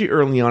 like, especially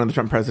early on in the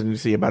Trump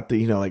presidency, about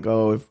the,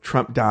 if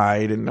Trump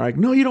died, and they're like,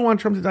 no, you don't want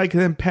Trump to die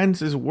because then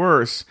Pence is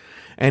worse.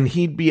 And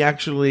he'd be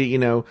actually,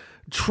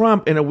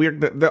 Trump in a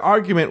weird, the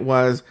argument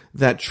was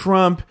that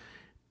Trump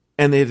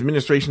and the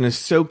administration is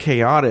so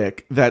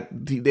chaotic that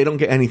they don't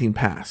get anything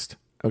passed.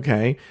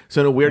 Okay.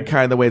 So in a weird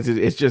kind of way,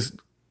 it's just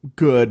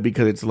good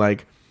because it's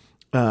like,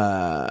 there's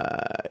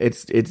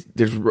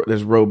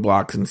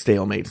roadblocks and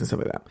stalemates and stuff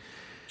like that.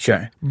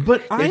 Sure.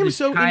 But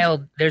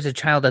there's a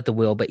child at the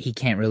wheel, but he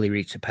can't really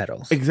reach the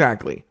pedals.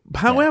 Exactly.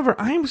 However,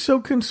 I am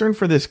so concerned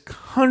for this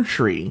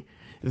country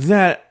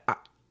that,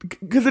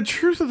 because the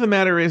truth of the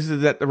matter is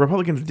that the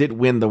Republicans did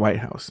win the White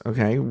House.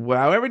 Okay.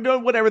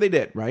 Whatever they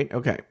did. Right.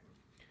 Okay.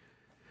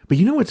 But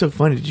you know what's so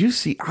funny? Did you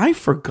see? I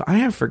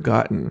have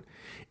forgotten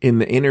in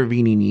the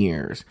intervening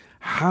years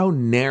how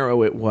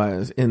narrow it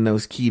was in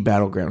those key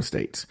battleground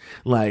states.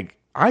 Like,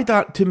 I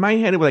thought, to my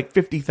head, it was like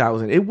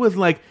 50,000. It was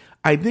like,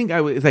 I think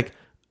I was like,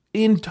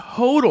 in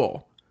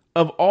total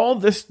of all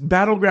this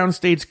battleground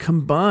states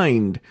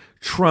combined,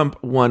 Trump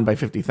won by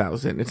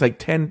 50,000. It's like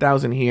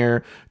 10,000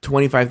 here,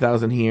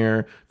 25,000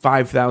 here,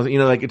 5,000. You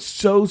know, like, it's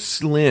so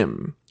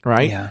slim,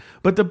 right? Yeah.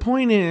 But the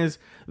point is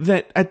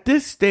that at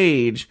this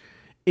stage,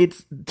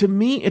 it's, to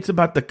me, it's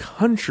about the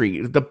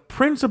country. The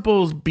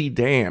principles be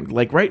damned.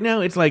 Like, right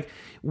now, it's like,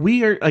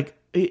 we are like,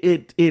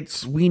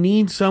 it's we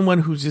need someone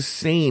who's just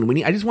sane.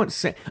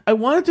 I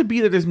want it to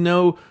be that there's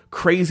no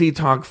crazy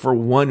talk for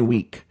 1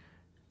 week.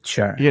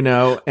 Sure. You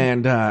know,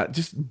 and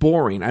just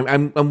boring.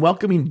 I'm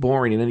welcoming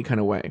boring in any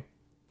kind of way.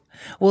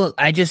 Well,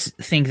 I just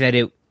think that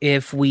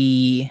if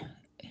we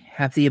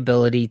have the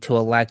ability to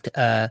elect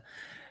a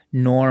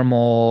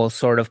normal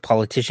sort of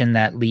politician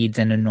that leads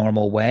in a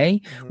normal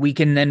way, we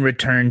can then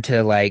return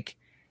to like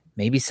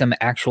maybe some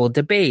actual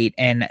debate.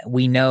 And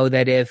we know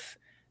that if,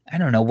 I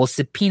don't know, we'll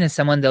subpoena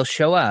someone, they'll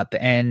show up,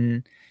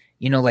 and,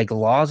 you know, like,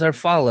 laws are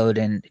followed,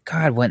 and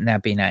God, wouldn't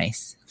that be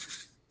nice?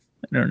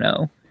 I don't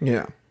know.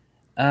 Yeah.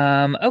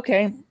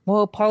 Okay.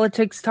 Well,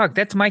 politics talk.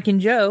 That's Mike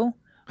and Joe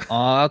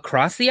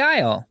across the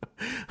aisle.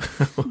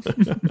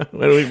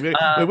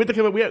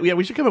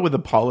 we should come up with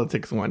a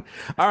politics one.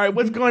 All right.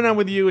 What's going on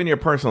with you in your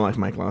personal life,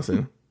 Mike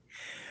Lawson?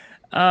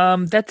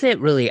 That's it,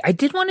 really. I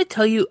did want to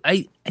tell you,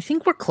 I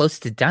think we're close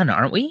to done,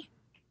 aren't we?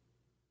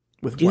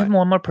 With Do you have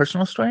one more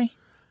personal story?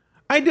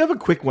 I do have a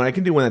quick one. I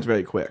can do one that's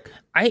very quick.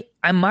 I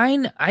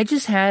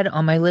just had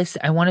on my list,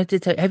 I wanted to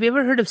tell, have you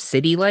ever heard of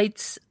City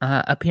Lights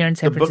up here in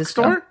San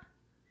Francisco? Bookstore?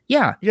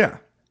 Yeah. Yeah.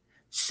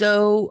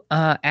 So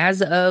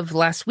as of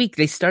last week,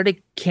 they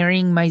started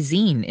carrying my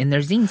zine in their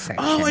zine section.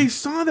 Oh, I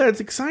saw that.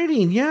 It's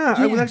exciting. Yeah.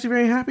 I was actually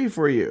very happy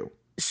for you.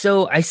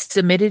 So I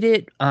submitted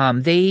it.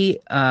 They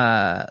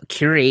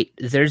curate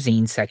their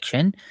zine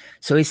section.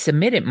 So I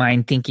submitted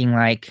mine thinking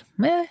like,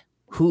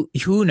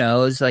 who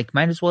knows? Like,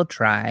 might as well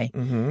try.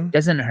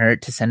 Doesn't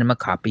hurt to send them a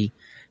copy.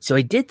 So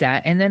I did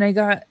that, and then I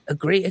got a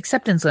great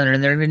acceptance letter,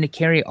 and they're going to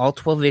carry all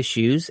 12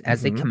 issues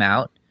as they come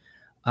out.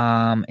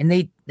 And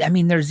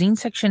their zine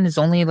section is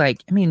only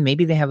like,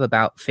 maybe they have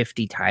about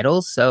 50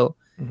 titles. So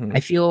I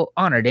feel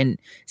honored. And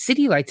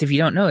City Lights, if you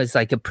don't know, is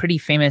like a pretty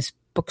famous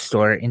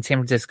bookstore in San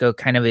Francisco,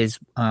 kind of is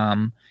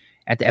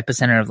at the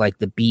epicenter of like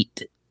the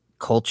beat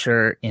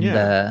culture in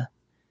the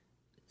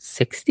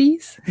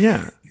 60s.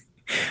 Yeah.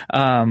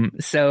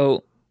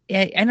 So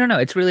I don't know.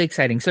 It's really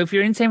exciting. So if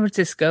you're in San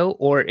Francisco,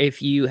 or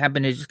if you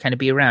happen to just kind of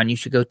be around, you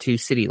should go to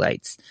City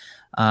Lights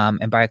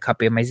and buy a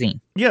copy of my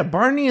zine. Yeah,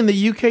 Barney in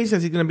the UK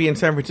says he's going to be in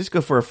San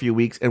Francisco for a few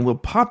weeks, and will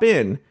pop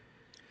in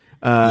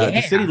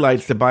to City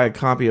Lights to buy a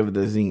copy of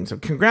the zine. So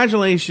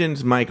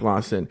congratulations, Mike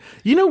Lawson.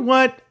 You know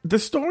what? The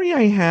story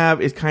I have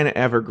is kind of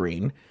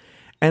evergreen,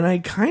 and I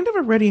kind of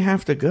already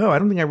have to go. I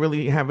don't think I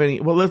really have any.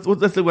 Well, let's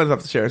do what I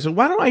have to share. So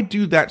why don't I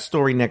do that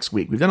story next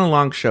week? We've done a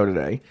long show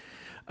today.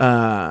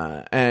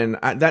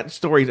 That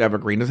story is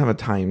evergreen. Doesn't have a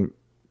time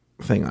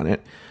thing on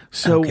it.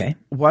 So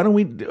why don't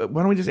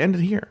we just end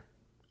it here?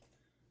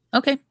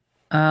 Okay.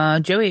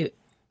 Joey.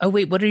 Oh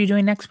wait, what are you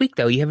doing next week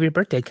though? You have your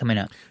birthday coming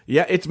up.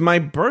 Yeah, it's my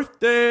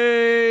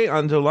birthday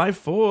on July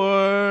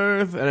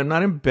 4th, and I'm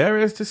not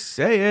embarrassed to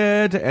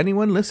say it to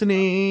anyone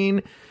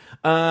listening.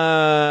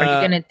 Are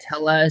you going to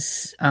tell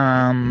us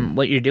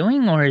what you're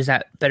doing, or is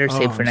that better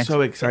saved for next week? I'm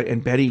so excited.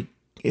 And Betty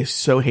is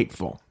so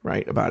hateful,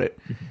 right, about it.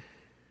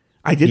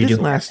 I did this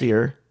last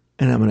year,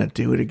 and I'm going to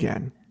do it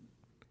again.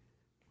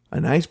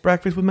 A nice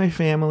breakfast with my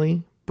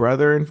family,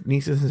 brother and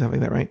nieces and stuff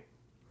like that, right?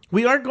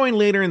 We are going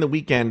later in the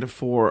weekend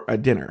for a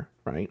dinner,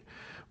 right?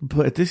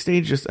 But at this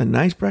stage, just a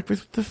nice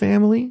breakfast with the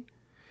family.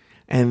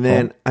 And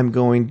then I'm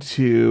going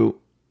to,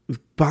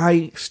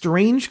 by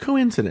strange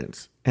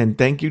coincidence, and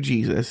thank you,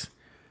 Jesus,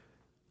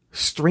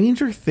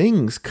 Stranger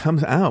Things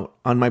comes out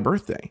on my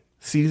birthday,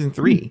 season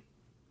 3.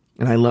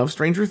 And I love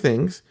Stranger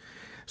Things.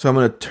 So I'm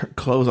going to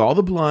close all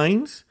the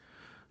blinds,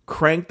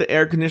 crank the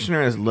air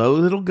conditioner as low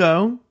as it'll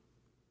go,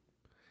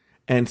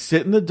 and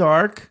sit in the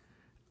dark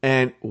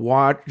and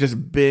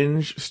just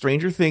binge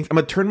Stranger Things. I'm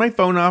going to turn my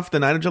phone off the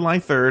night of July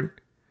 3rd.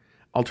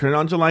 I'll turn it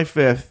on July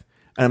 5th,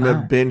 and I'm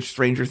going to binge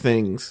Stranger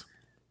Things.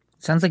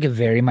 Sounds like a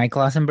very Mike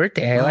Lawson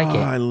birthday. I like it.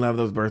 I love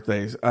those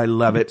birthdays. I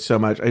love it so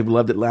much. I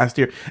loved it last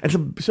year.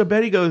 And so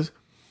Betty goes,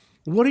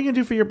 what are you going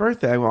to do for your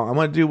birthday? Well, I'm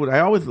going to do what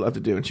I always love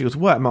to do. And she goes,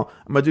 what? I'm going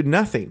to do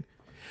nothing.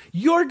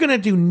 You're going to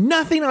do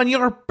nothing on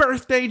your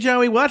birthday,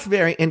 Joey? Well, that's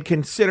very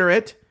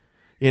inconsiderate.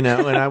 And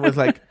I was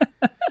like,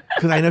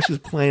 because I know she's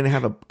planning to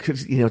have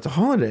because, it's a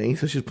holiday.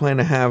 So she's planning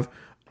to have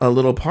a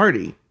little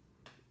party.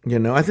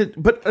 I said,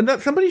 but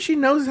somebody she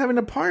knows is having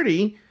a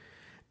party.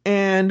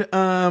 And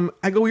I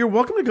go, well, you're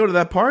welcome to go to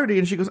that party.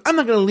 And she goes, I'm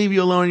not going to leave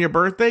you alone on your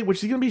birthday, which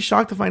she's going to be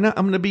shocked to find out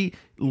I'm going to be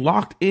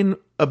locked in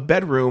a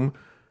bedroom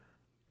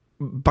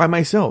by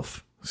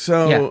myself.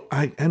 So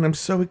I'm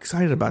so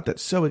excited about that.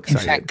 So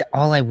excited. In fact,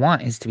 all I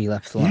want is to be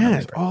left alone.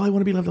 Yes, all I want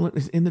to be left alone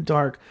is in the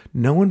dark.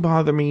 No one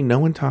bother me. No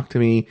one talk to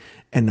me.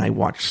 And I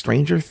watch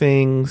Stranger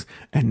Things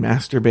and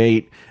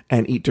masturbate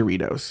and eat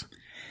Doritos.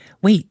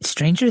 Wait,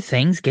 Stranger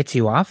Things gets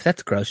you off?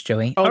 That's gross,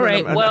 Joey. All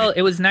right. Well,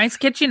 it was nice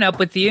catching up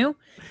with you.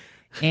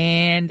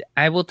 And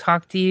I will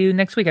talk to you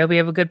next week. I hope you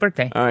have a good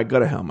birthday. All right. Go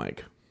to hell,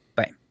 Mike.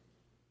 Bye.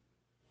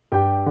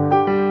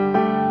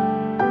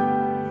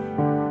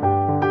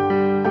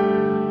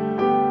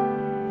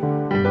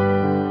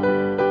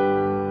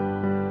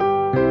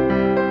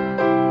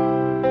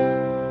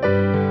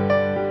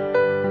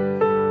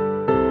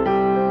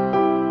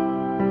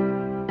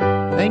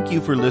 Thank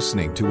you for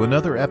listening to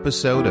another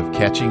episode of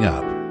Catching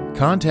Up.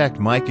 Contact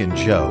Mike and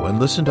Joe and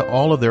listen to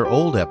all of their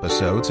old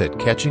episodes at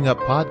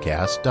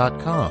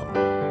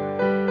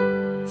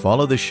catchinguppodcast.com.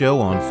 Follow the show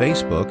on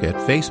Facebook at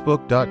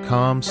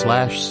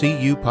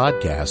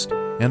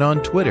facebook.com/CUpodcast and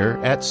on Twitter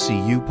at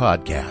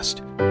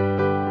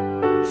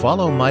CUpodcast.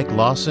 Follow Mike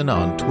Lawson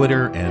on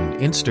Twitter and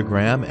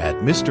Instagram at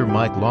Mr.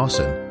 Mike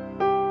Lawson.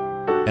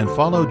 And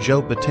follow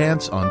Joe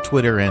Batance on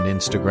Twitter and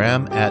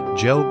Instagram at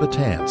Joe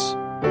Batance.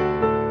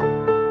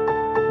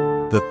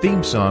 The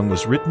theme song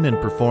was written and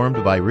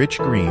performed by Rich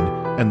Green,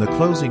 and the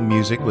closing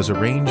music was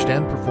arranged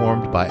and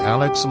performed by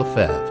Alex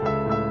Lefebvre.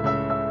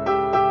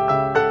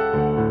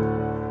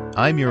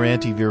 I'm your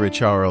Auntie Vera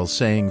Charles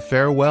saying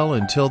farewell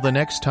until the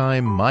next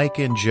time Mike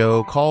and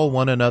Joe call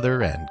one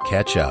another and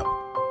catch up.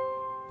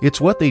 It's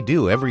what they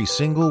do every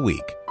single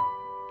week.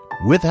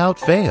 Without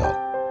fail,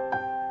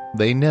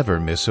 they never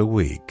miss a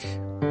week.